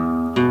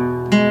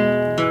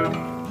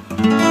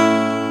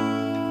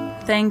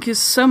 Thank you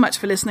so much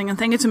for listening, and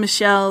thank you to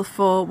Michelle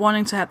for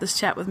wanting to have this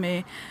chat with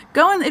me.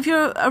 Go and, if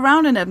you're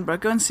around in Edinburgh,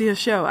 go and see her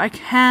show. I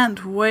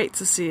can't wait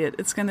to see it.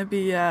 It's going to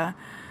be,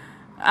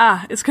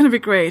 it's going to be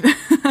great.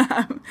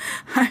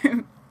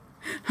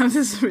 I'm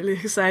just really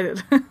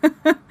excited.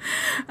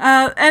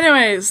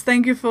 Anyways,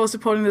 thank you for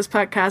supporting this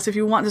podcast. If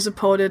you want to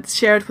support it,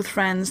 share it with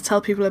friends, tell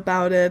people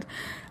about it,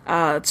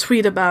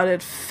 tweet about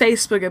it,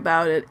 Facebook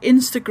about it,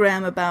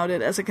 Instagram about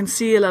it, as I can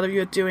see a lot of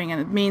you are doing, and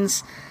it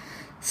means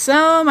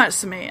so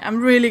much to me. I'm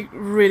really,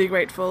 really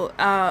grateful.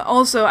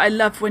 Also, I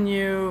love when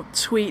you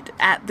tweet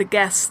at the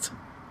guest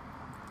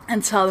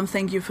and tell them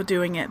thank you for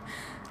doing it.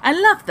 I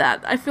love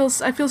that. I feel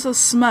so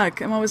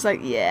smug. I'm always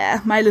like,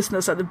 yeah, my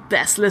listeners are the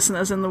best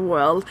listeners in the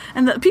world.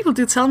 And that people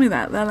do tell me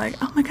that. They're like,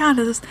 oh my God,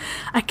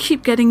 I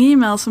keep getting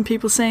emails from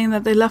people saying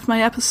that they loved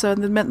my episode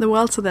and it meant the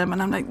world to them. And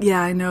I'm like,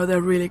 yeah, I know,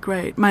 they're really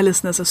great. My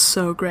listeners are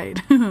so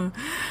great.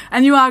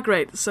 And you are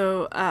great.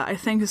 So I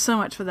thank you so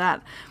much for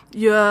that.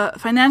 Your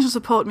financial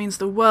support means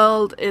the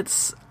world.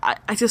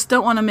 I just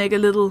don't want to make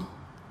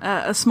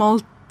a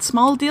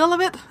small deal of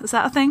it. Is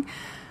that a thing?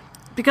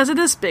 Because it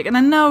is big, and I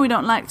know we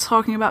don't like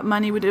talking about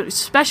money. We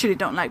especially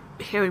don't like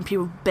hearing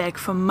people beg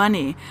for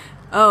money.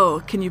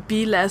 Oh, can you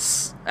be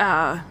less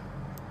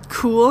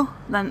cool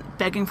than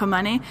begging for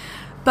money?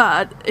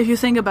 But if you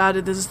think about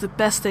it, this is the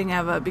best thing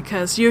ever,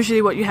 because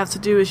usually what you have to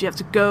do is you have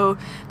to go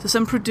to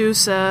some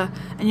producer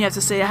and you have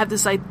to say, I have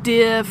this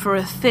idea for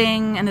a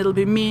thing, and it'll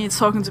be me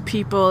talking to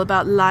people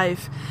about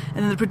life.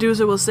 And then the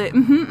producer will say,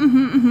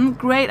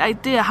 great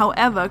idea.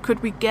 However,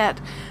 could we get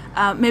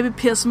maybe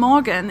Piers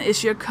Morgan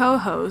is your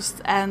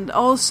co-host, and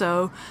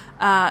also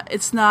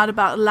it's not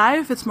about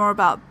life, it's more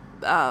about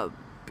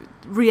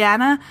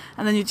Rihanna,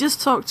 and then you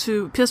just talk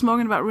to Piers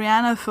Morgan about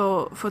Rihanna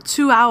for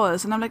 2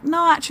 hours, and I'm like,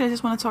 no, actually I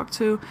just want to talk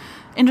to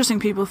interesting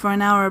people for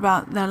an hour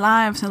about their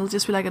lives, and it'll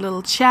just be like a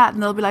little chat,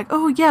 and they'll be like,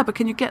 oh yeah, but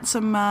can you get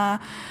some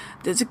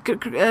glitter? Is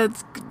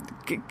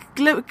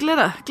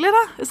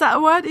that a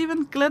word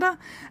even? Glitter?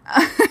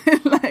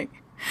 Like,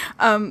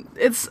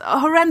 it's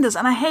horrendous,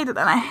 and I hate it,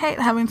 and I hate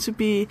having to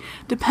be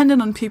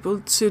dependent on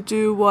people to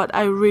do what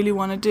I really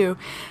want to do,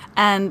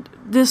 and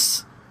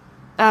this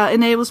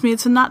enables me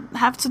to not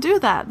have to do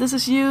that. This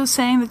is you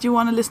saying that you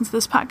want to listen to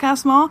this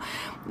podcast more,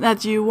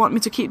 that you want me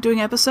to keep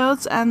doing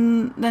episodes,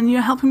 and then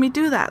you're helping me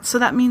do that. So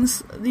that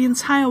means the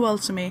entire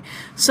world to me.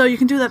 So you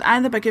can do that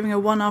either by giving a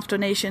one-off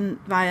donation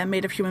via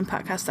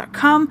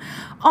madeofhumanpodcast.com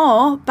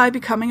or by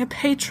becoming a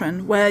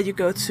patron, where you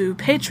go to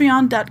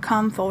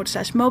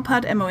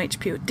patreon.com/mopod,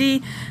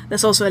 MOHPOD.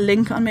 There's also a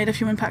link on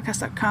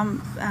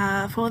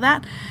madeofhumanpodcast.com for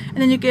that. And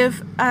then you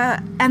give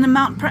an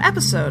amount per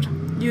episode.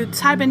 You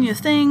type in your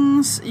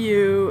things,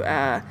 you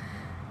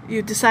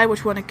decide what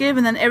you want to give,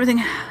 and then everything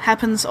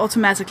happens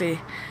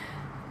automatically.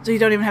 So you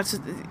don't even have to.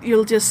 You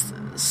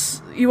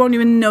won't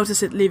even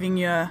notice it leaving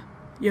your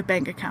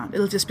bank account.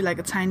 It'll just be like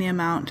a tiny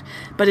amount,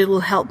 but it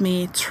will help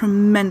me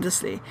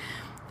tremendously.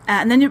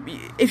 And then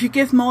if you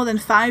give more than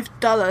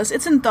 $5,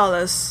 it's in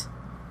dollars.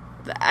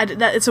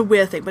 It's a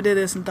weird thing, but it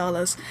is in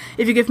dollars.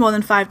 If you give more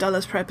than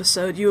 $5 per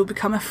episode, you will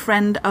become a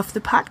friend of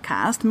the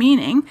podcast,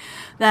 meaning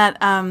that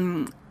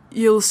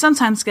you'll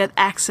sometimes get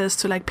access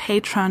to like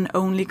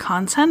Patreon-only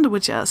content,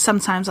 which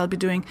sometimes I'll be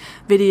doing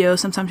videos,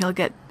 sometimes I'll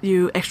get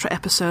you extra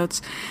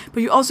episodes.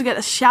 But you also get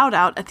a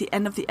shout-out at the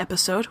end of the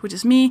episode, which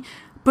is me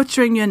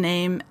butchering your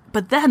name,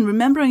 but then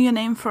remembering your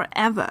name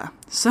forever.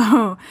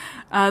 So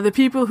the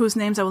people whose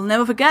names I will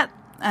never forget,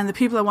 and the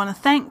people I want to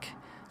thank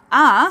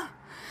are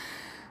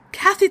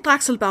Kathy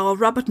Draxelbauer,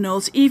 Robert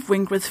Knowles, Eve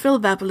Winkworth, Phil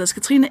Vapelis,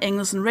 Katrine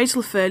Engelsen,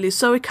 Rachel Furley,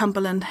 Zoe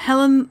Cumberland,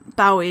 Helen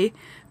Bowie,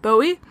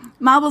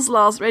 Marbles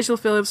Laws, Rachel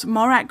Phillips,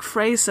 Morak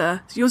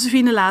Fraser,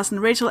 Josefine Larsen,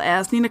 Rachel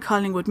Ayers, Nina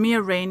Collingwood, Mia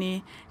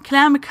Rainey,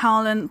 Claire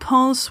McCowlin,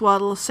 Paul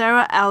Swaddle,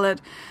 Sarah Allett,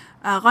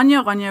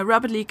 Ronja,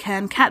 Robert Lee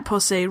Can, Kat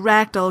Posey,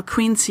 Ragdoll,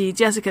 Queen T,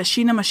 Jessica,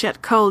 Sheena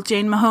Machette, Cole,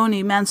 Jane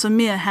Mahoney, Mansour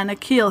Mir, Hannah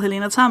Keel,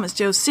 Helena Thomas,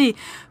 Joe C,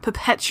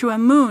 Perpetua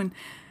Motion,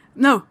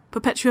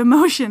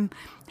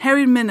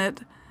 Harry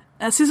Minute,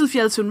 Cecil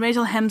Fjeldtun,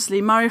 Rachel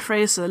Hemsley, Murray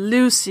Fraser,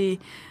 Lucy,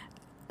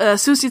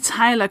 Susie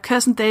Tyler,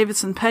 Kirsten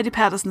Davidson, Purdy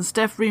Patterson,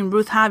 Steph Ream,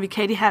 Ruth Harvey,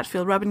 Katie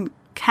Hatfield, Robin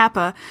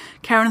Kappa,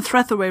 Karen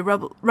Threathaway,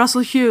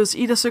 Russell Hughes,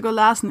 Ida Søgaard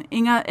Larsen,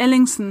 Inger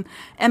Ellingsen,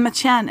 Emma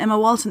Chan, Emma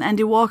Walton,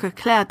 Andy Walker,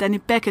 Claire, Danny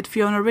Beckett,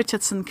 Fiona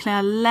Richardson,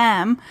 Claire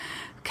Lamb,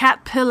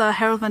 Kat Pillar,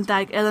 Harold Van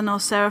Dyke,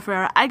 Eleanor, Sarah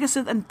Ferreira,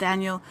 Agassiz, and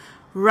Daniel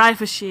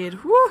Reiferschied.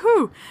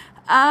 Woohoo!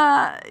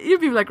 You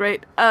people are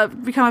great.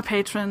 Become a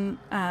patron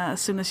as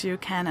soon as you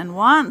can and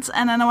want.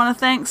 And then I want to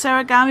thank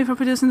Sarah Gami for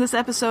producing this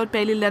episode,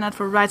 Bailey Leonard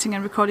for writing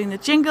and recording the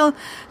jingle,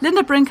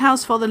 Linda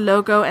Brinkhouse for the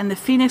logo, and the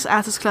Phoenix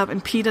Artists Club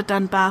and Peter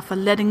Dunbar for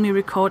letting me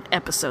record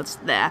episodes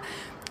there.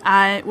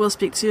 I will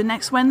speak to you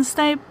next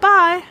Wednesday.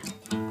 Bye!